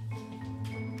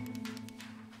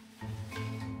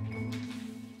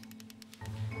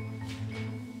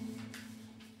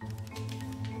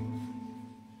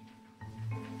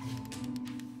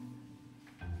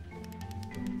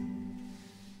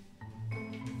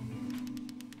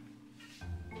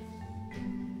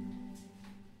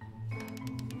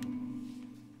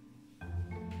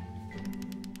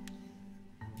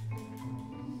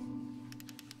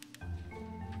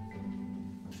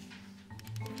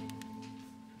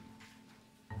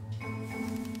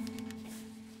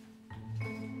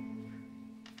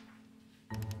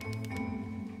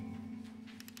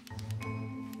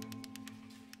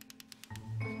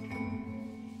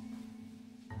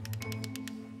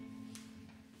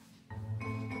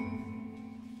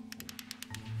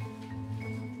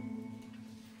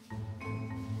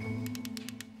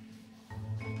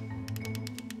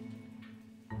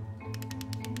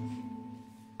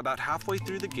 About halfway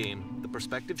through the game, the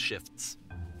perspective shifts.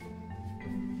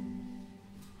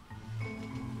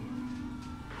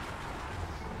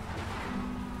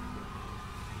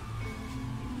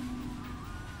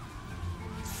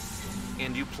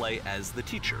 And you play as the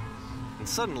teacher. And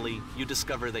suddenly, you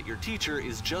discover that your teacher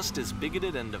is just as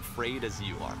bigoted and afraid as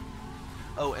you are.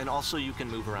 Oh, and also you can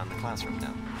move around the classroom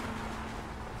now.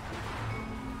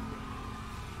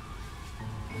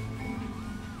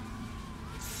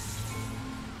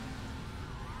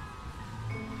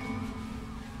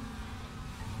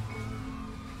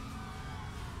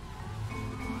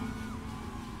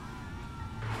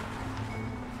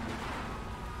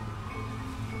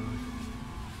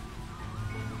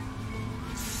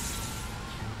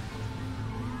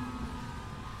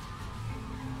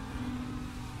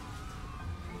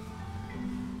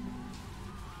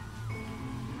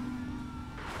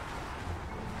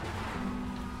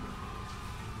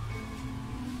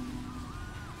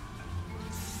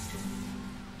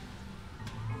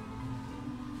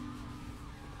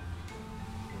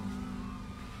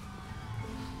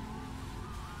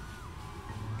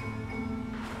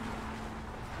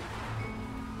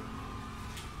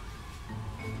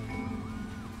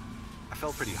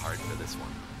 fell pretty hard for this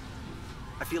one.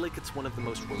 I feel like it's one of the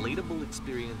most relatable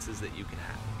experiences that you can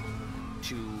have.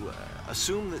 To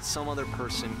assume that some other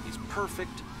person is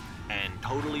perfect and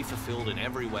totally fulfilled in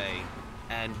every way,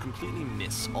 and completely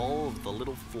miss all of the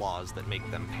little flaws that make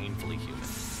them painfully human.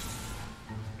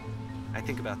 I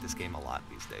think about this game a lot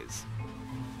these days.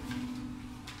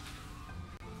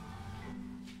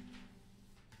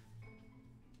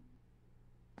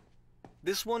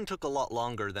 This one took a lot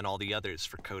longer than all the others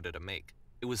for Coda to make.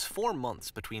 It was 4 months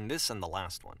between this and the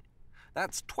last one.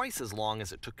 That's twice as long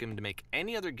as it took him to make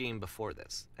any other game before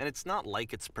this, and it's not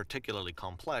like it's particularly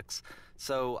complex,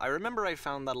 so I remember I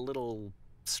found that a little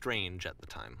strange at the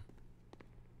time.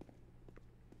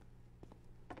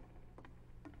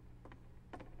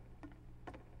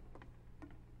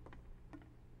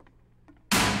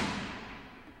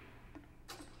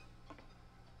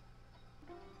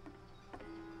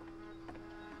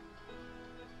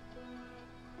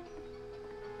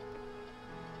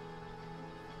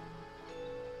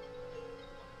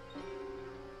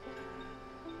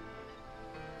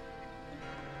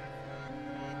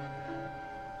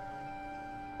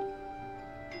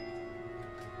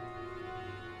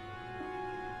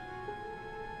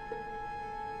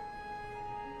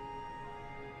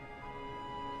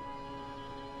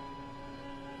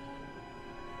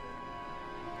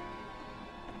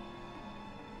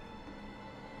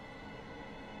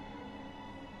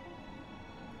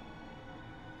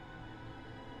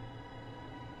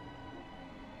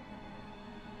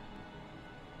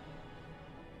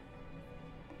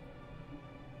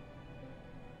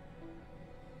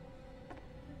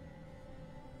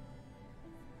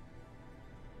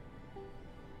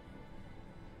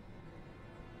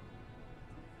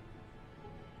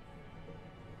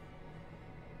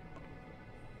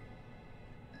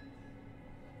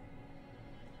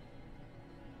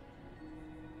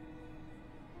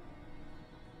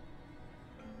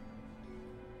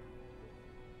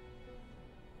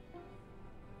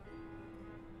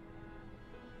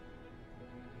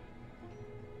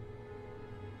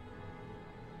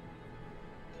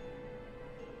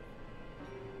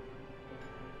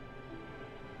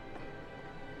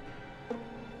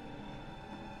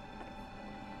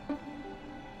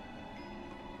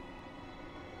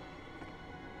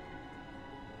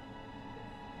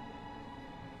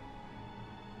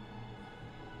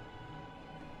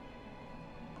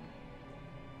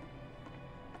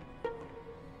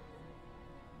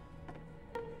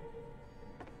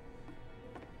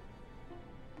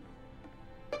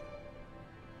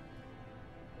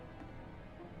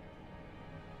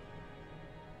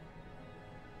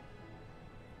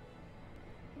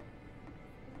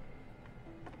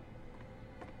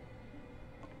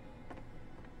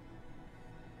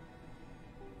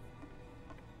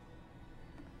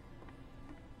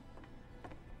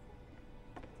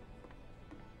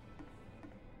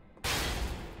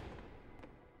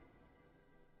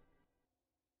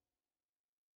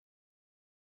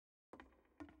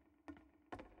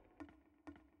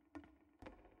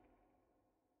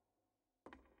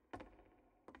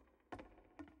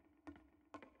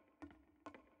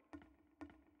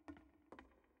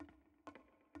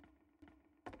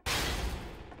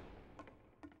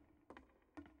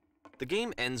 The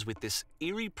game ends with this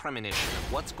eerie premonition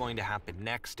of what's going to happen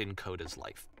next in Coda's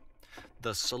life.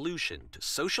 The solution to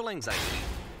social anxiety,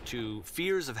 to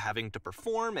fears of having to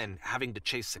perform and having to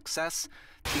chase success,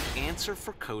 the answer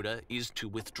for Coda is to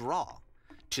withdraw,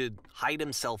 to hide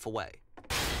himself away.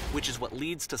 Which is what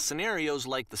leads to scenarios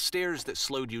like the stairs that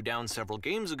slowed you down several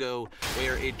games ago,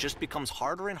 where it just becomes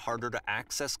harder and harder to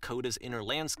access Coda's inner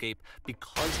landscape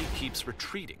because he keeps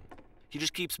retreating. He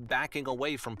just keeps backing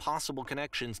away from possible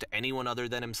connections to anyone other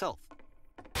than himself.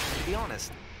 And to be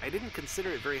honest, I didn't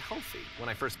consider it very healthy when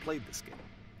I first played this game.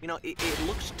 You know, it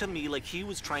looked to me like he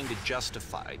was trying to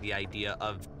justify the idea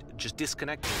of just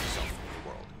disconnecting himself from the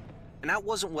world. And that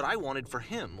wasn't what I wanted for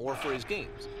him or for his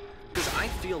games. Because I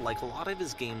feel like a lot of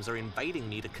his games are inviting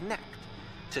me to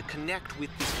connect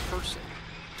with this person,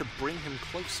 to bring him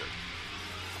closer.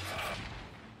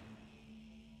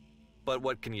 But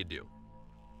what can you do?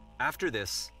 After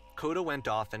this, Coda went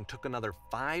off and took another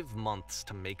 5 months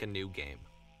to make a new game.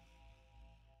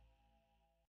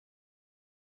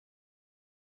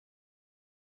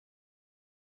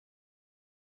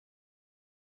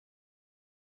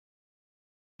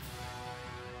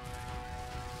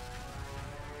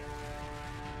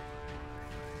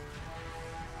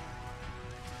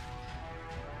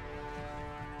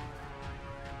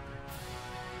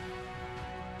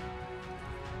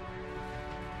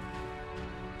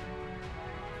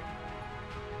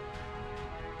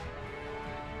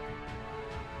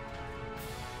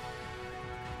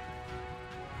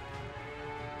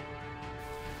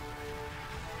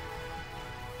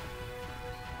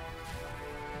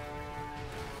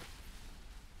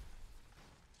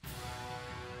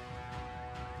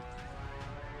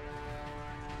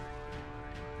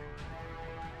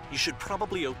 You should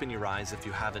probably open your eyes if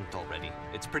you haven't already.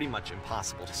 It's pretty much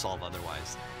impossible to solve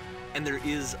otherwise. And there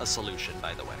is a solution,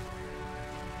 by the way.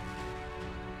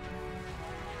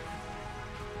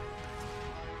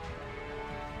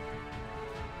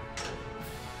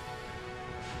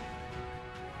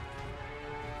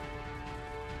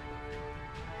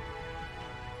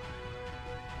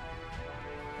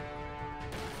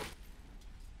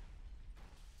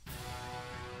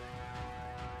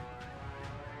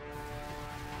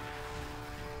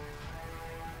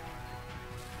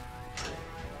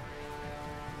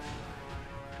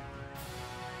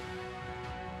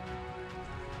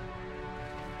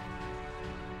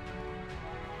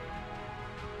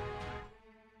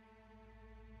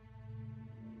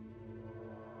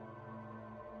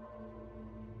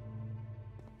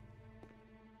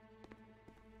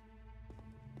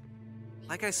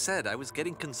 Like I said, I was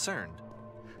getting concerned.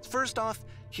 First off,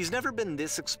 he's never been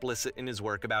this explicit in his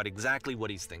work about exactly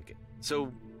what he's thinking.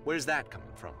 So where's that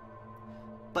coming from?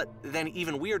 But then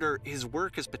even weirder, his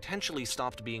work has potentially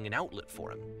stopped being an outlet for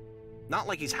him. Not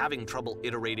like he's having trouble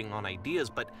iterating on ideas,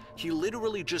 but he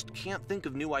literally just can't think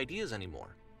of new ideas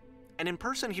anymore. And in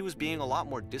person, he was being a lot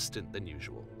more distant than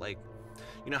usual. Like,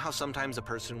 you know how sometimes a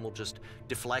person will just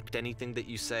deflect anything that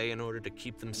you say in order to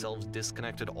keep themselves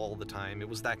disconnected all the time? It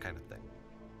was that kind of thing.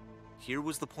 Here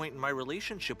was the point in my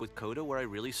relationship with Coda where I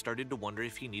really started to wonder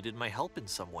if he needed my help in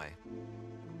some way.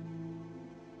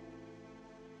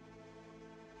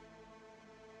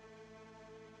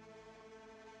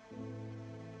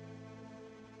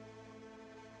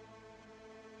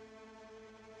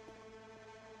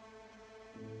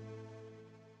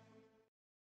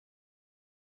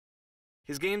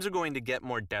 His games are going to get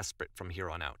more desperate from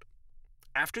here on out.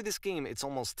 After this game, it's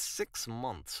almost 6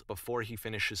 months before he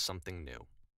finishes something new.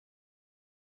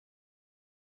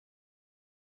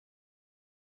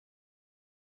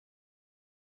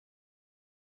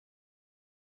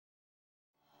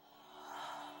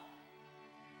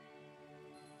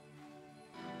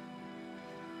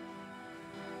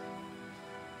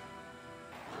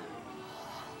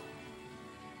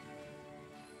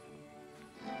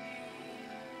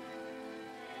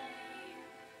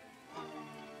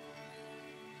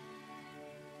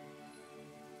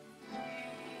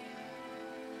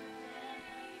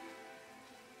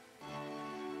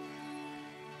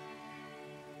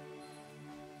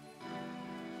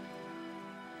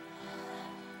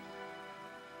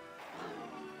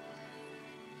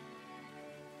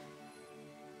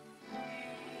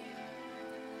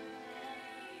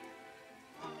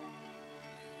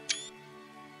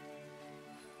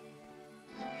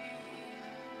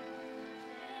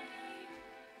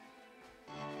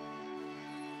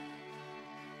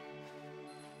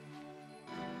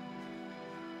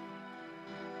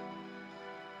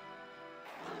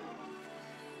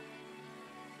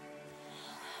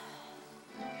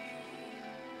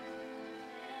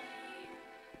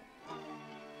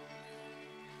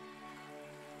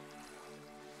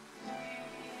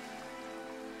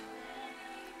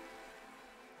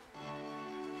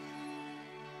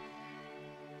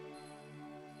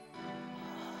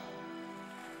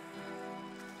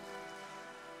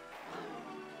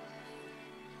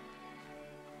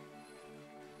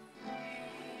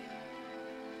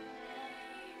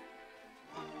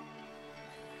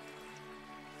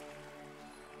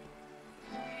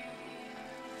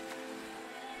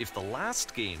 If the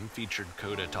last game featured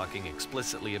Coda talking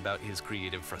explicitly about his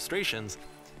creative frustrations,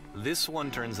 this one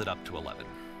turns it up to 11.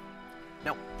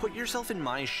 Now, put yourself in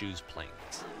my shoes playing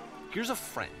this. Here's a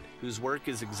friend whose work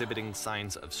is exhibiting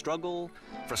signs of struggle,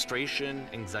 frustration,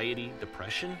 anxiety,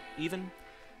 depression, even.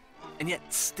 And yet,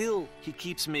 still, he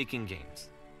keeps making games.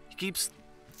 He keeps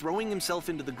throwing himself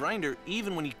into the grinder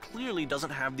even when he clearly doesn't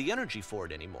have the energy for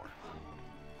it anymore.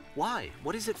 Why?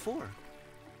 What is it for?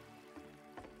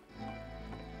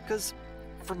 Because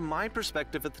from my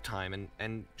perspective at the time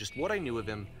and just what I knew of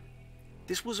him,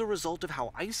 this was a result of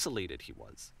how isolated he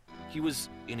was. He was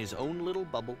in his own little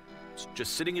bubble,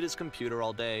 just sitting at his computer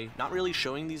all day, not really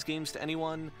showing these games to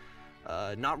anyone,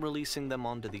 not releasing them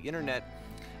onto the internet,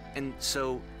 and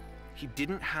so he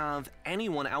didn't have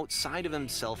anyone outside of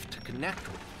himself to connect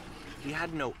with. He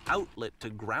had no outlet to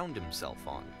ground himself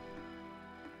on.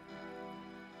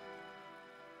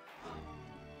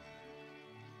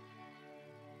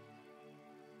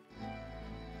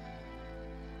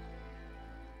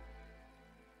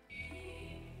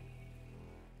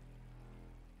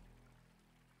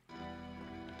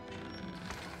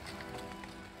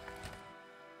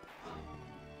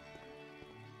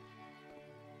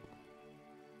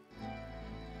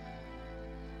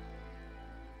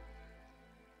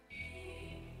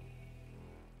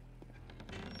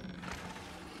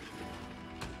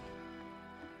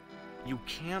 You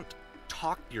can't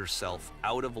talk yourself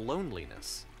out of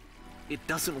loneliness. It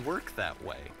doesn't work that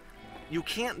way. You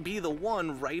can't be the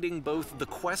one writing both the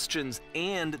questions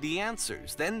and the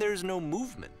answers. Then there's no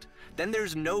movement. Then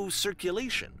there's no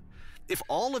circulation. If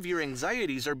all of your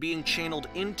anxieties are being channeled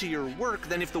into your work,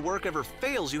 then if the work ever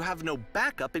fails, you have no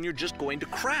backup and you're just going to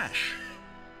crash.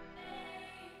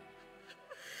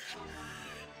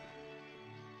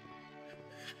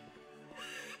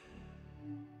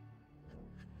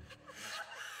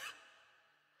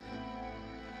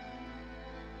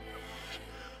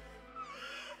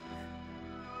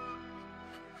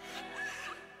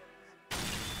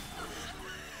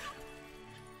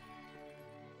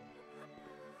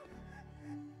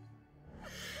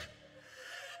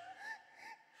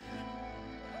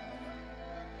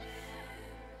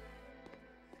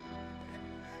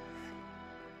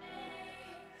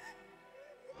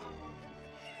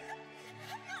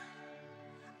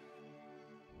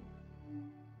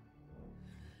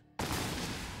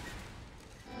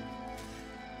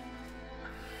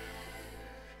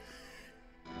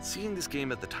 Seeing this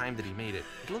game at the time that he made it,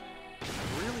 it looked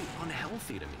really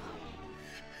unhealthy to me.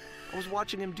 I was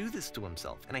watching him do this to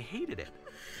himself, and I hated it.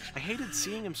 I hated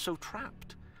seeing him so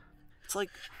trapped. It's like,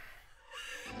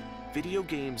 video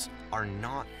games are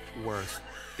not worth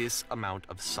this amount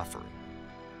of suffering.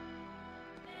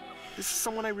 This is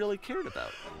someone I really cared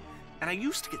about, and I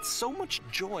used to get so much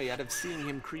joy out of seeing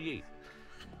him create.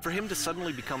 For him to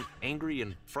suddenly become angry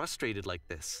and frustrated like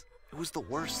this, it was the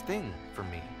worst thing for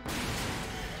me.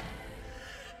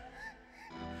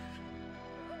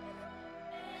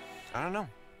 I don't know.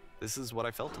 This is what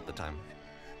I felt at the time.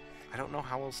 I don't know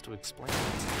how else to explain it.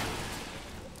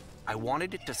 I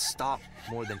wanted it to stop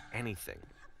more than anything.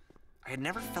 I had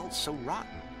never felt so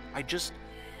rotten.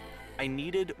 I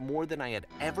needed more than I had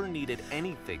ever needed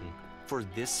anything for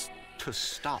this to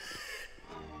stop.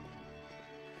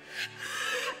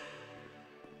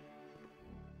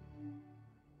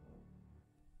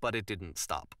 But it didn't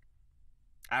stop.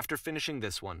 After finishing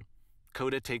this one,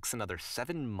 Coda takes another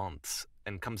 7 months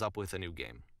and comes up with a new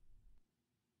game.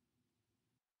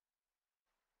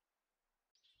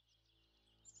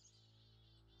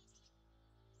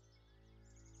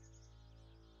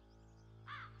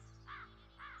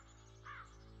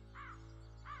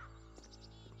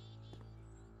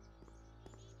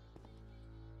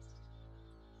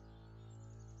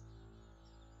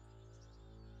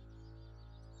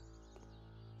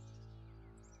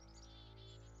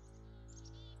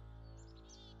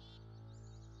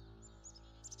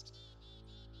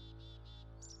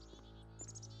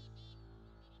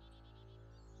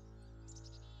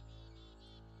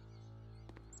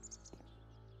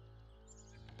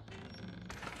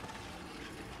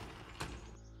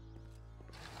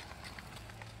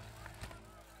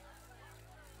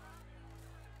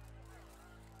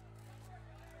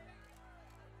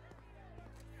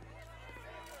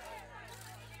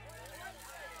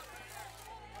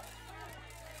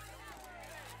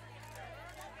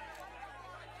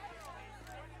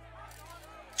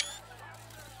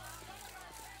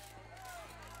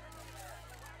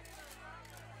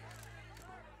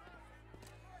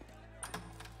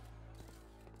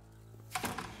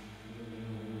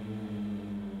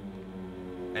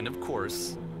 And of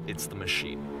course, it's the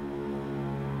machine.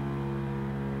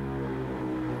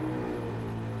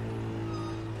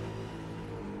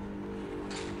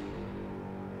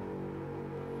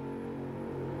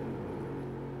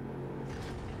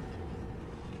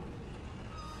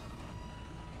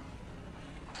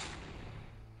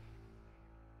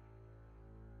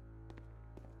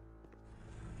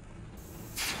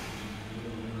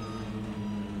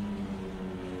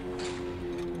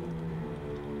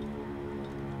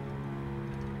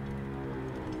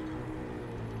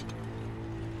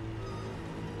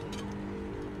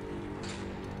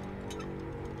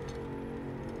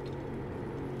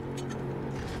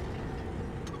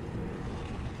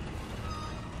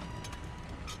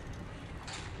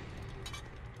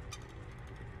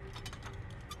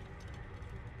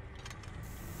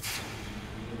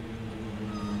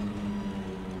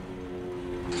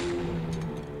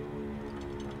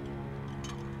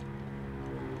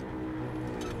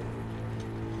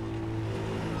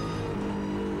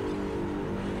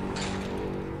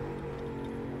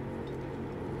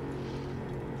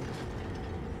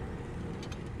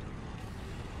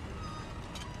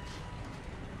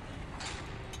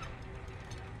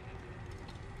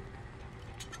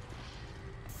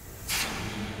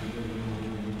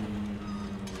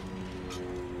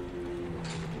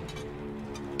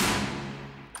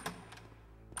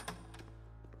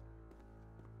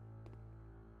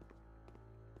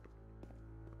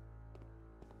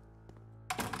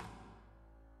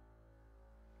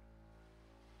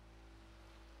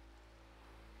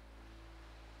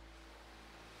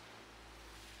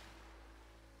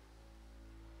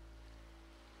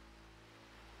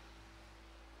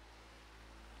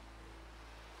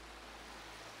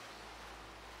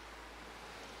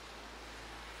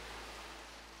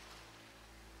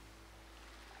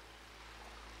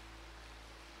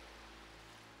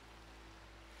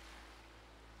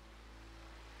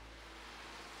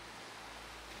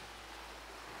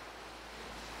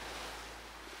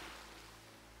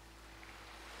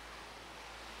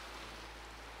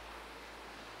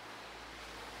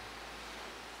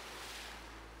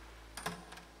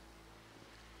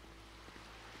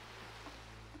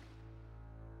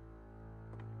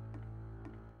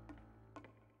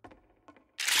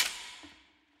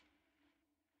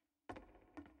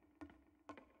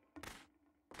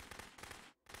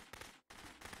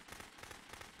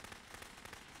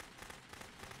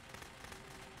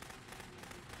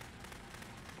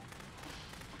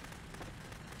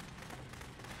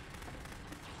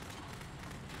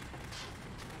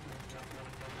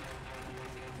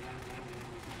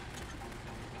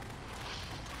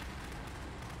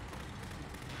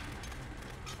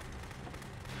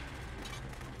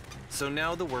 So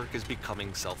now the work is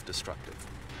becoming self-destructive.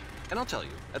 And I'll tell you,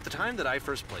 at the time that I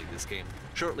first played this game,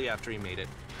 shortly after he made it,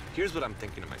 here's what I'm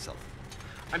thinking to myself.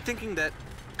 I'm thinking that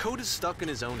code is stuck in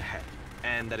his own head,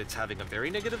 and that it's having a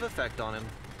very negative effect on him,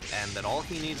 and that all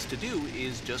he needs to do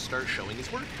is just start showing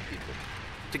his work to people,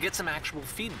 to get some actual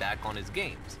feedback on his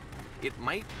games. It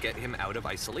might get him out of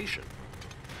isolation.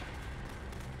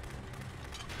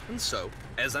 And so,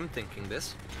 as I'm thinking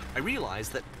this, I realize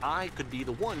that I could be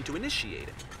the one to initiate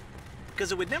it.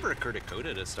 Because it would never occur to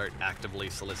Coda to start actively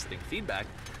soliciting feedback,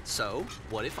 so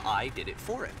what if I did it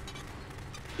for him?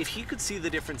 If he could see the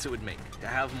difference it would make to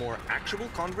have more actual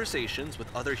conversations with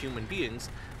other human beings,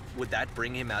 would that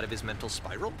bring him out of his mental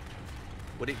spiral?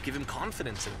 Would it give him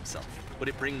confidence in himself? Would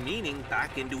it bring meaning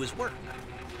back into his work?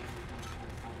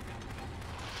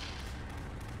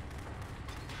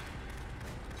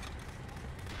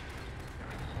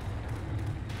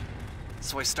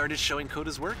 So I started showing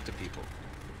Coda's work to people.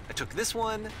 I took this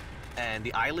one, and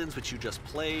the islands which you just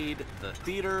played, the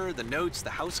theater, the notes, the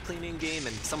house cleaning game,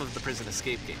 and some of the prison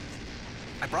escape games.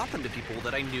 I brought them to people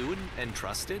that I knew and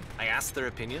trusted. I asked their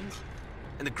opinions.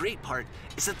 And the great part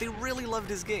is that they really loved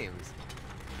his games.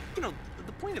 You know,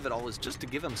 the point of it all was just to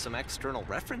give him some external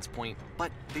reference point,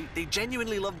 but they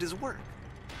genuinely loved his work.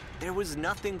 There was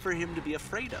nothing for him to be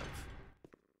afraid of.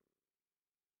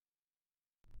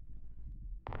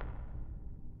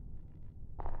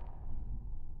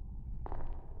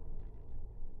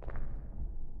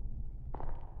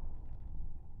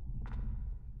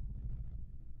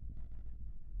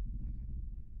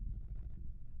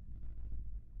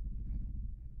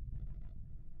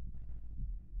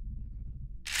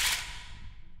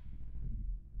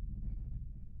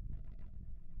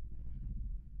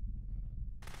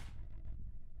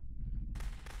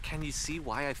 Can you see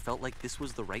why I felt like this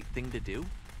was the right thing to do?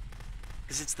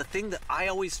 Because it's the thing that I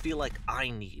always feel like I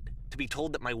need, to be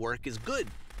told that my work is good,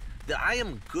 that I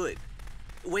am good.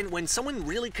 When someone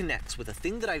really connects with a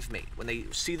thing that I've made, when they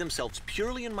see themselves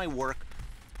purely in my work,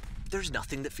 there's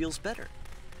nothing that feels better.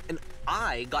 And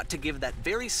I got to give that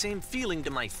very same feeling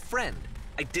to my friend.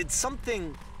 I did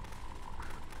something,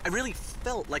 I really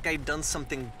felt like I'd done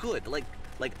something good, like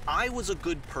I was a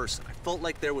good person. I felt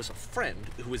like there was a friend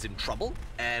who was in trouble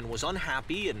and was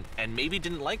unhappy and maybe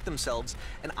didn't like themselves,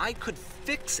 and I could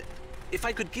fix it. If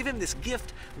I could give him this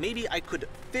gift, maybe I could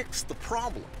fix the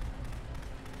problem.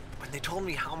 When they told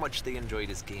me how much they enjoyed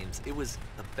his games, it was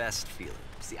the best feeling.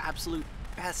 It was the absolute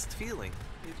best feeling.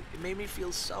 It made me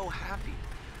feel so happy,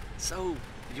 so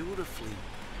beautifully,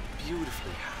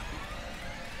 beautifully happy.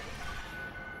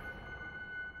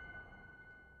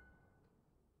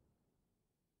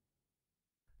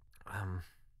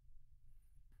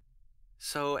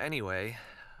 So anyway,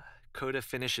 Coda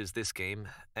finishes this game,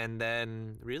 and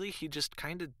then really he just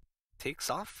kind of takes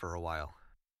off for a while.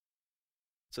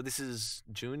 So this is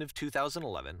June of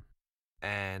 2011,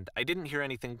 and I didn't hear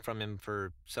anything from him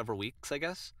for several weeks, I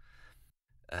guess.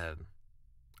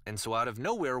 And so out of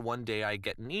nowhere, one day I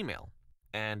get an email,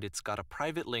 and it's got a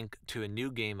private link to a new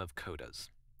game of Coda's.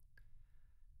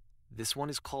 This one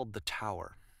is called The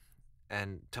Tower,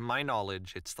 and to my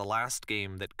knowledge, it's the last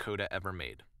game that Coda ever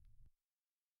made.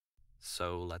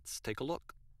 So let's take a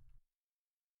look.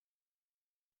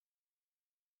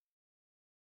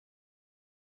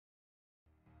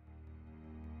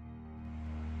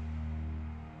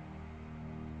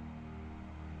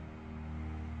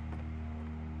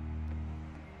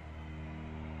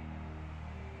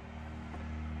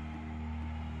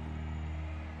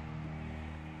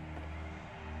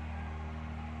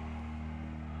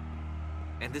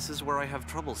 And this is where I have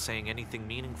trouble saying anything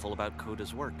meaningful about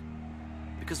Coda's work.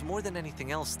 Because more than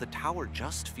anything else, the tower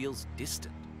just feels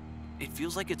distant. It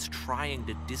feels like it's trying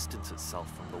to distance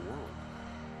itself from the world.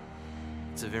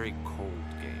 It's a very cold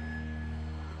game.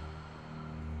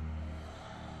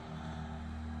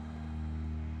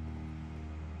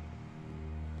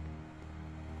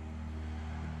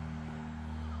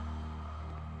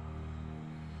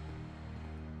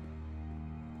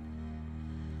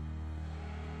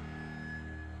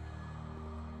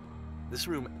 This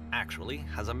room actually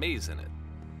has a maze in it.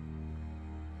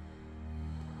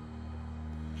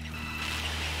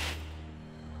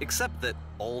 Except that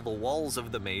all the walls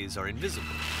of the maze are invisible.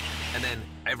 And then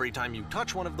every time you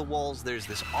touch one of the walls, there's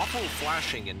this awful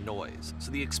flashing and noise, so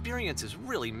the experience is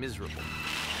really miserable.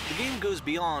 The game goes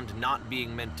beyond not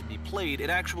being meant to be played,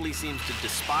 it actually seems to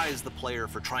despise the player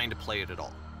for trying to play it at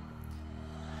all.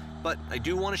 But I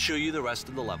do want to show you the rest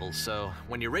of the levels, so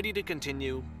when you're ready to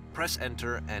continue, press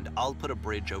enter and I'll put a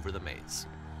bridge over the maze.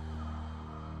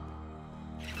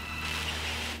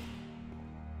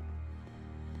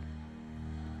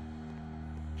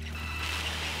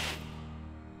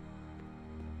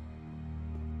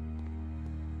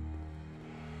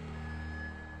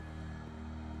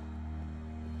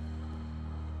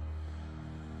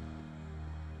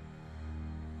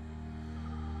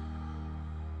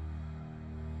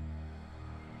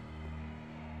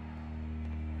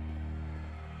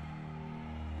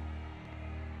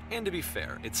 And to be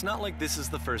fair, it's not like this is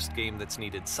the first game that's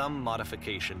needed some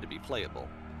modification to be playable.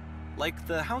 Like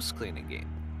the house cleaning game.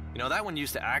 You know, that one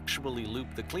used to actually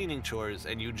loop the cleaning chores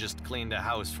and you just cleaned a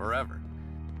house forever.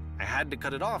 I had to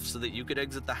cut it off so that you could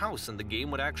exit the house and the game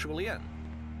would actually end.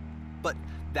 But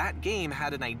that game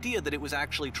had an idea that it was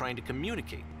actually trying to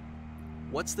communicate.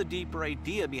 What's the deeper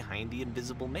idea behind the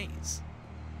invisible maze?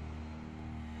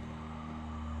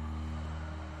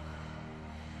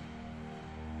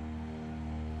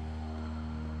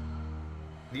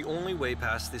 The only way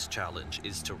past this challenge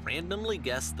is to randomly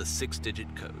guess the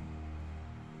 6-digit code.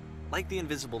 Like the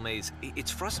invisible maze,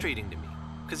 it's frustrating to me,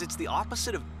 because it's the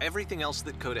opposite of everything else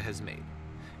that Coda has made.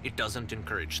 It doesn't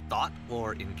encourage thought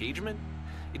or engagement.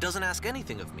 It doesn't ask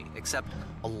anything of me, except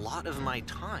a lot of my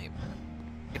time.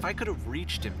 If I could have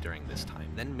reached him during this time,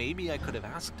 then maybe I could have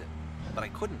asked him, but I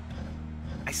couldn't.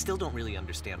 I still don't really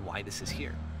understand why this is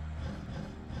here.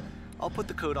 I'll put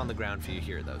the code on the ground for you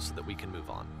here, though, so that we can move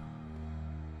on.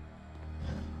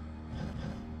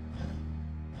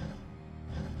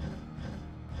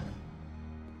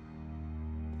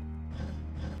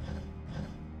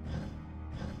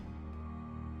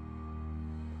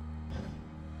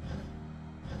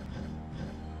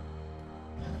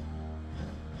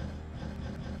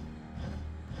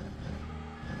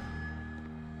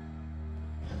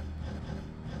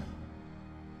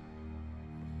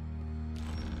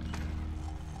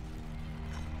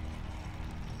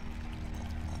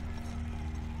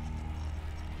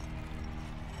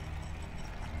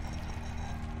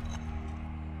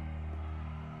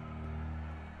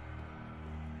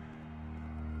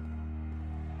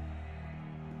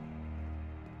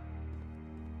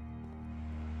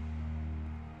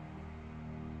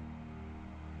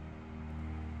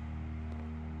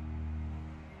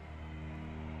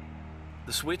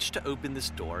 The switch to open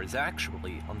this door is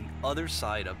actually on the other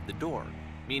side of the door,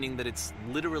 meaning that it's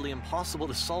literally impossible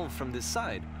to solve from this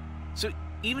side. So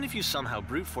even if you somehow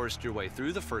brute forced your way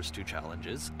through the first 2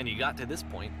 challenges and you got to this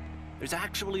point, there's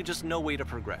actually just no way to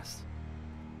progress.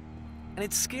 And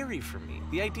it's scary for me,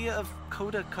 the idea of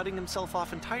Coda cutting himself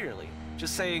off entirely,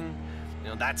 just saying, you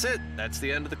know, that's it, that's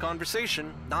the end of the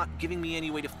conversation, not giving me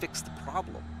any way to fix the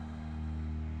problem.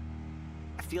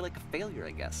 I feel like a failure,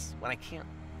 I guess, when I can't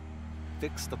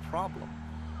fix the problem.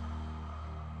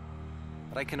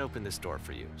 But I can open this door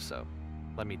for you, so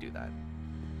let me do that.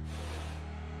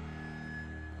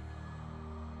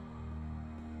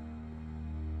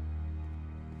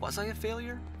 Was I a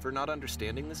failure for not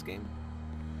understanding this game?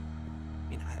 I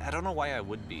mean, I don't know why I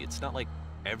would be. It's not like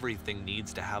everything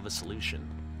needs to have a solution,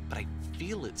 but I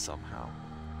feel it somehow.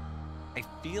 I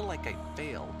feel like I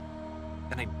failed,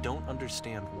 and I don't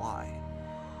understand why.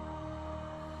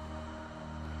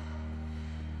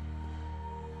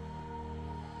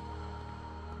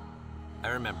 I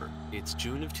remember, it's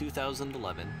June of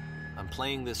 2011, I'm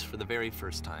playing this for the very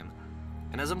first time,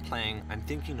 and as I'm playing, I'm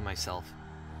thinking to myself,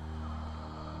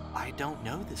 I don't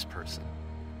know this person.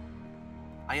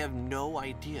 I have no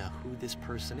idea who this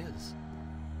person is.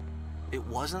 It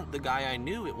wasn't the guy I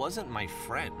knew, it wasn't my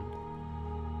friend.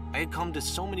 I had come to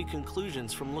so many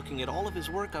conclusions from looking at all of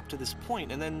his work up to this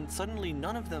point, and then suddenly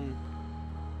none of them...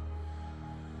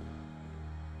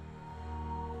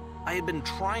 I had been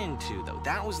trying to, though.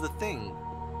 That was the thing.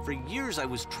 For years, I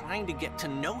was trying to get to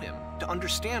know him, to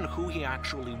understand who he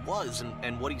actually was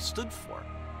and what he stood for.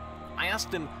 I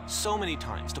asked him so many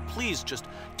times to please just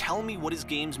tell me what his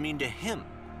games mean to him.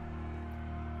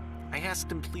 I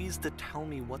asked him please to tell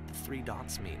me what the 3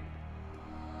 dots mean.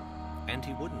 And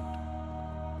he wouldn't.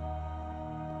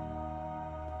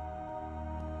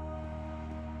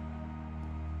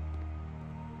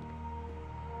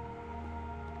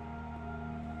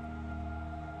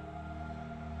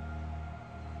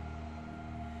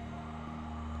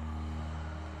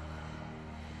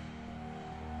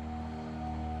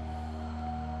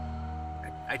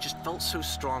 I just felt so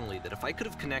strongly that if I could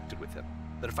have connected with him,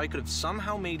 that if I could have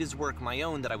somehow made his work my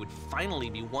own, that I would finally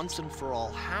be once and for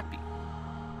all happy.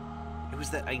 It was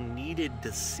that I needed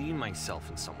to see myself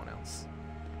in someone else.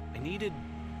 I needed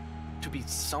to be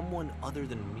someone other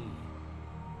than me.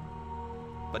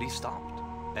 But he stopped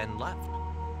and left,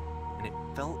 and it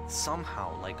felt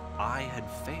somehow like I had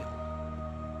failed.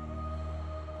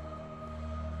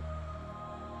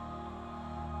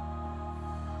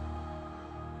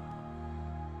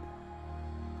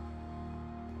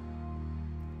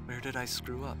 Where did I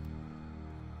screw up?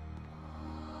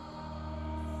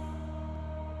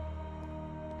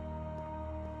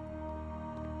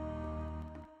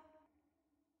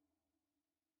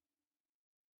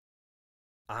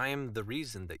 I'm the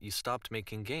reason that you stopped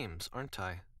making games, aren't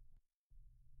I?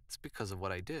 It's because of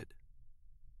what I did.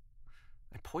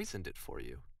 I poisoned it for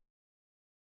you.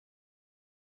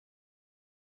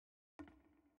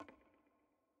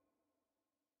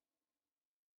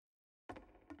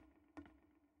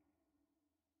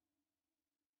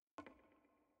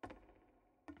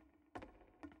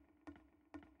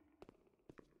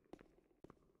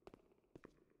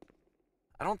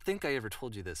 I don't think I ever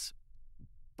told you this,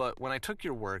 but when I took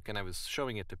your work and I was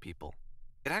showing it to people,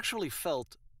 it actually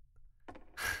felt...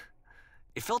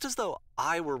 it felt as though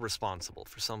I were responsible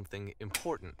for something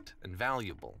important and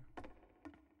valuable.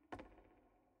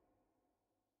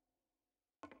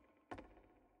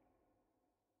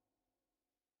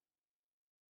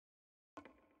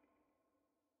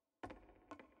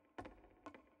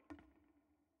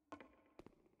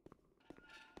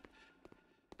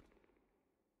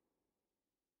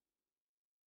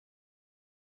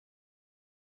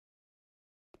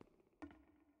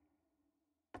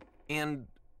 And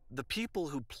the people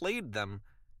who played them,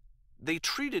 they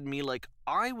treated me like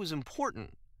I was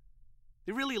important.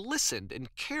 They really listened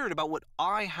and cared about what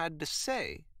I had to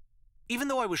say. Even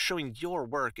though I was showing your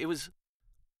work,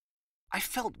 I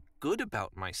felt good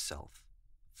about myself.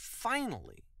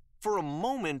 Finally. For a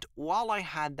moment, while I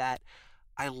had that,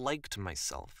 I liked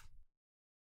myself.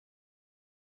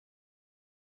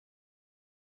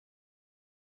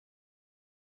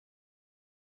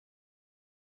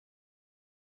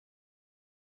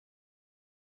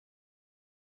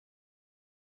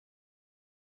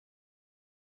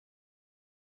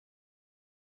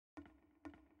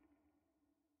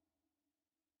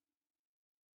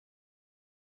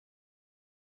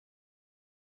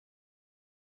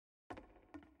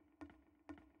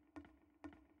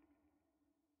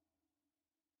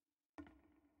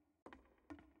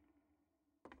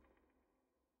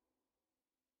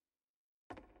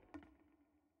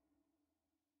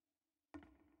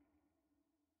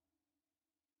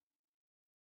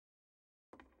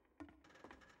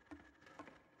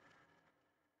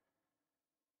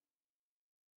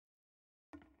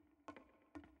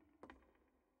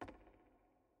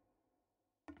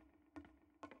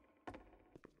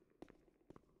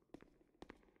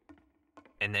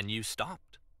 And then you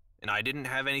stopped, and I didn't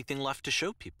have anything left to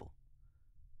show people.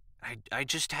 I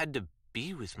just had to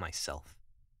be with myself.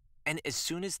 And as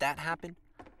soon as that happened,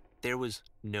 there was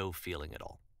no feeling at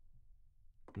all.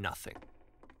 Nothing.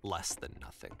 Less than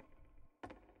nothing.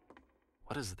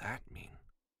 What does that mean?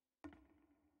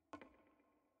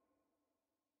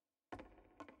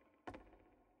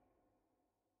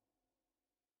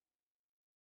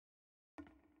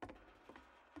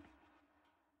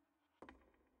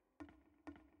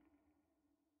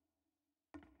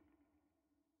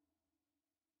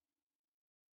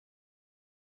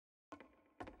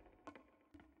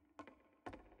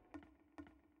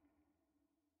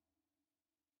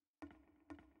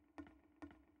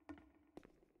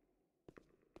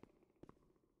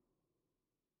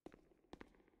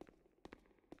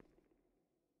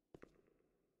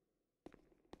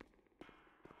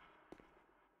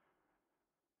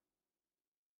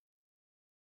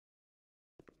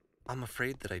 I'm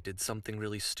afraid that I did something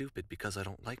really stupid because I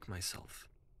don't like myself.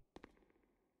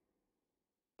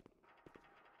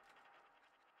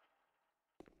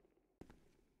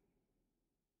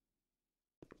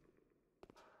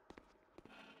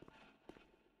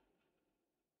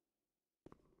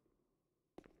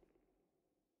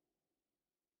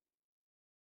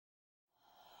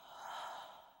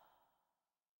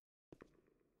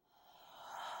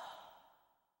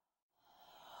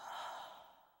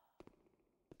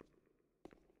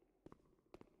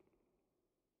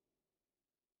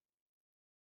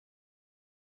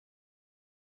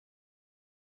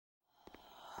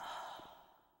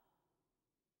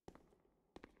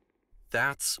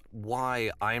 That's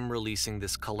why I'm releasing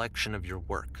this collection of your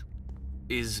work,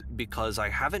 is because I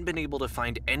haven't been able to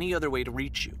find any other way to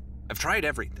reach you. I've tried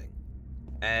everything.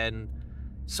 And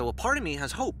so a part of me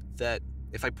has hope that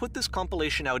if I put this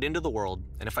compilation out into the world,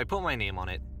 and if I put my name on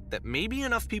it, that maybe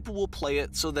enough people will play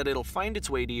it so that it'll find its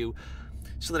way to you,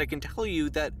 so that I can tell you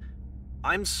that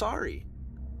I'm sorry.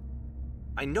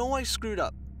 I know I screwed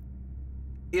up.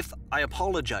 If I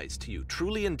apologize to you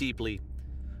truly and deeply,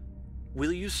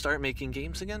 will you start making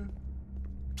games again?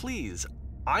 Please,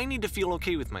 I need to feel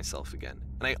okay with myself again.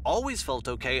 And I always felt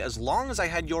okay as long as I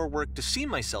had your work to see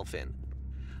myself in.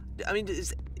 I mean,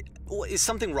 is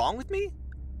something wrong with me?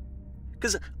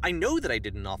 Because I know that I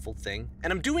did an awful thing,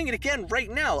 and I'm doing it again right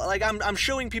now. Like, I'm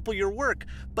showing people your work,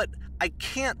 but I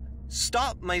can't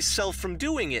stop myself from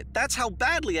doing it. That's how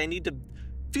badly I need to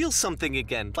feel something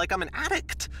again, like I'm an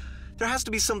addict. There has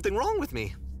to be something wrong with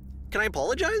me. Can I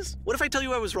apologize? What if I tell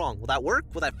you I was wrong? Will that work?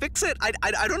 Will that fix it? I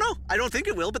don't know. I don't think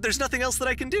it will, but there's nothing else that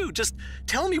I can do. Just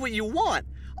tell me what you want.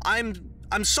 I'm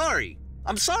sorry.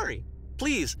 I'm sorry.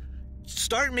 Please,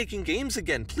 start making games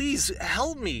again. Please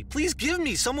help me. Please give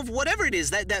me some of whatever it is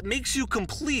that makes you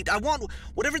complete. I want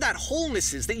whatever that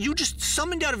wholeness is that you just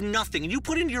summoned out of nothing and you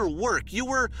put into your work. You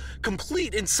were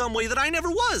complete in some way that I never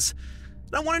was.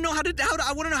 And I want to know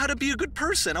I want to know how to be a good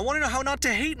person. I want to know how not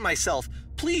to hate myself.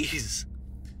 Please.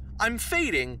 I'm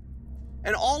fading,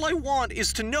 and all I want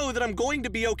is to know that I'm going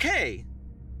to be okay.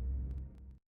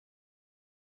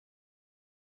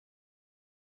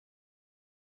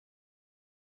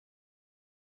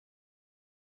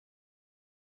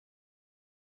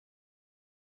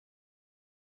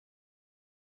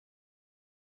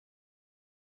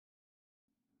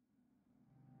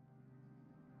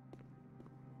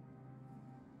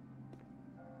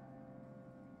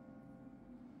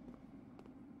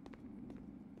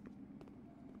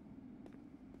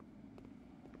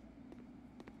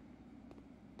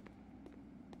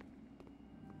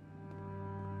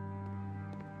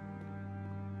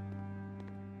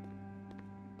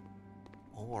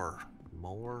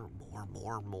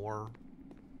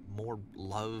 More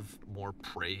love, more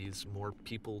praise, more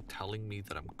people telling me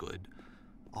that I'm good.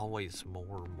 Always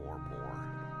more.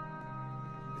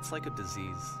 It's like a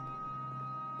disease.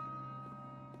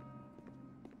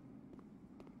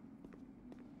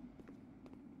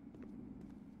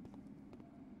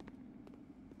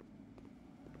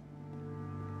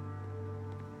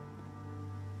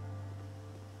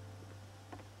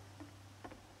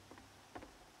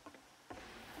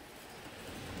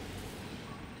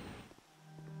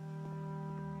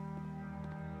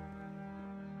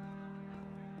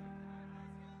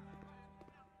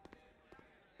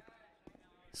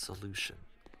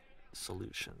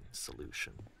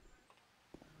 Solution.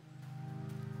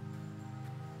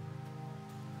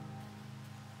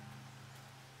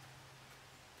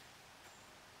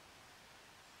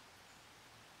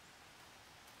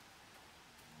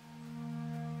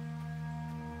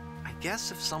 I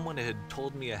guess if someone had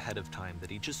told me ahead of time that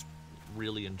he just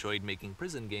really enjoyed making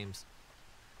prison games,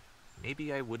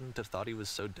 maybe I wouldn't have thought he was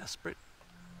so desperate.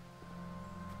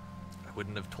 I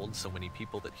wouldn't have told so many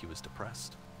people that he was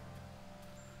depressed.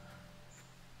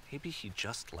 Maybe he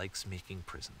just likes making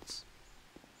prisons.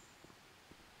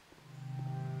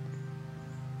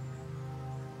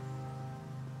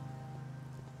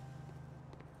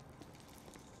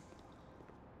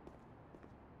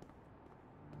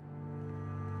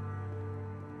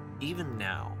 Even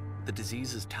now, the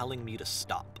disease is telling me to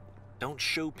stop. Don't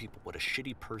show people what a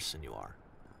shitty person you are.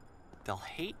 They'll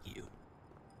hate you.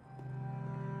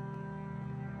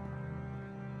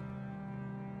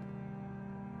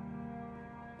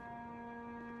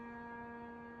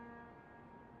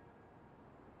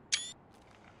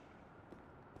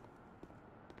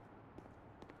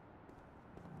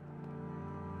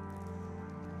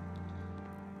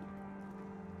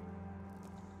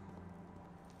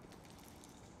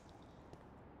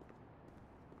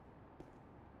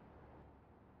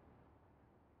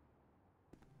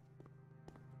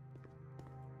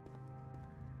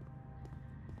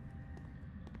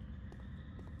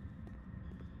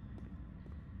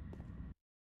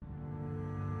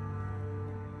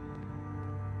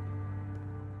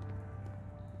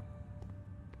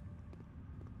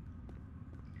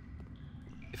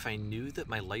 If I knew that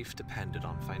my life depended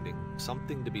on finding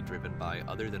something to be driven by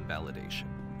other than validation,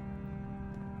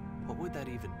 what would that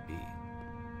even be?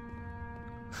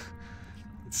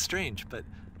 It's strange, but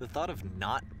the thought of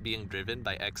not being driven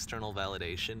by external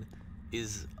validation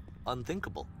is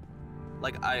unthinkable.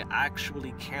 Like, I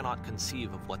actually cannot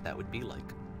conceive of what that would be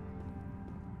like.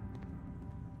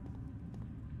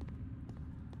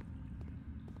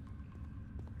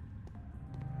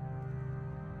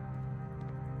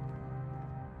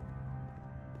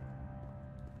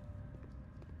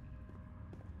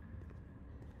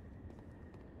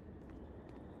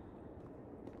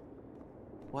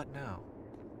 What now?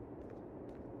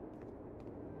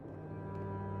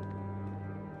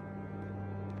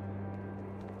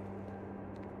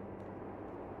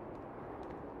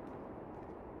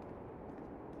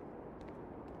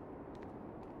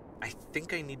 I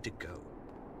think I need to go.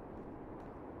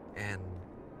 And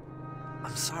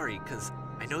I'm sorry, because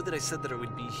I know that I said that I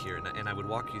would be here and I would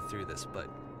walk you through this, but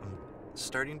I'm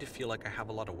starting to feel like I have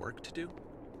a lot of work to do.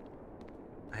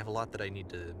 I have a lot that I need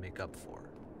to make up for.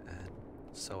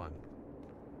 So I'm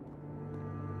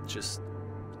just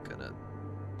gonna...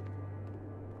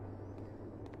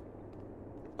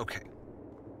 Okay.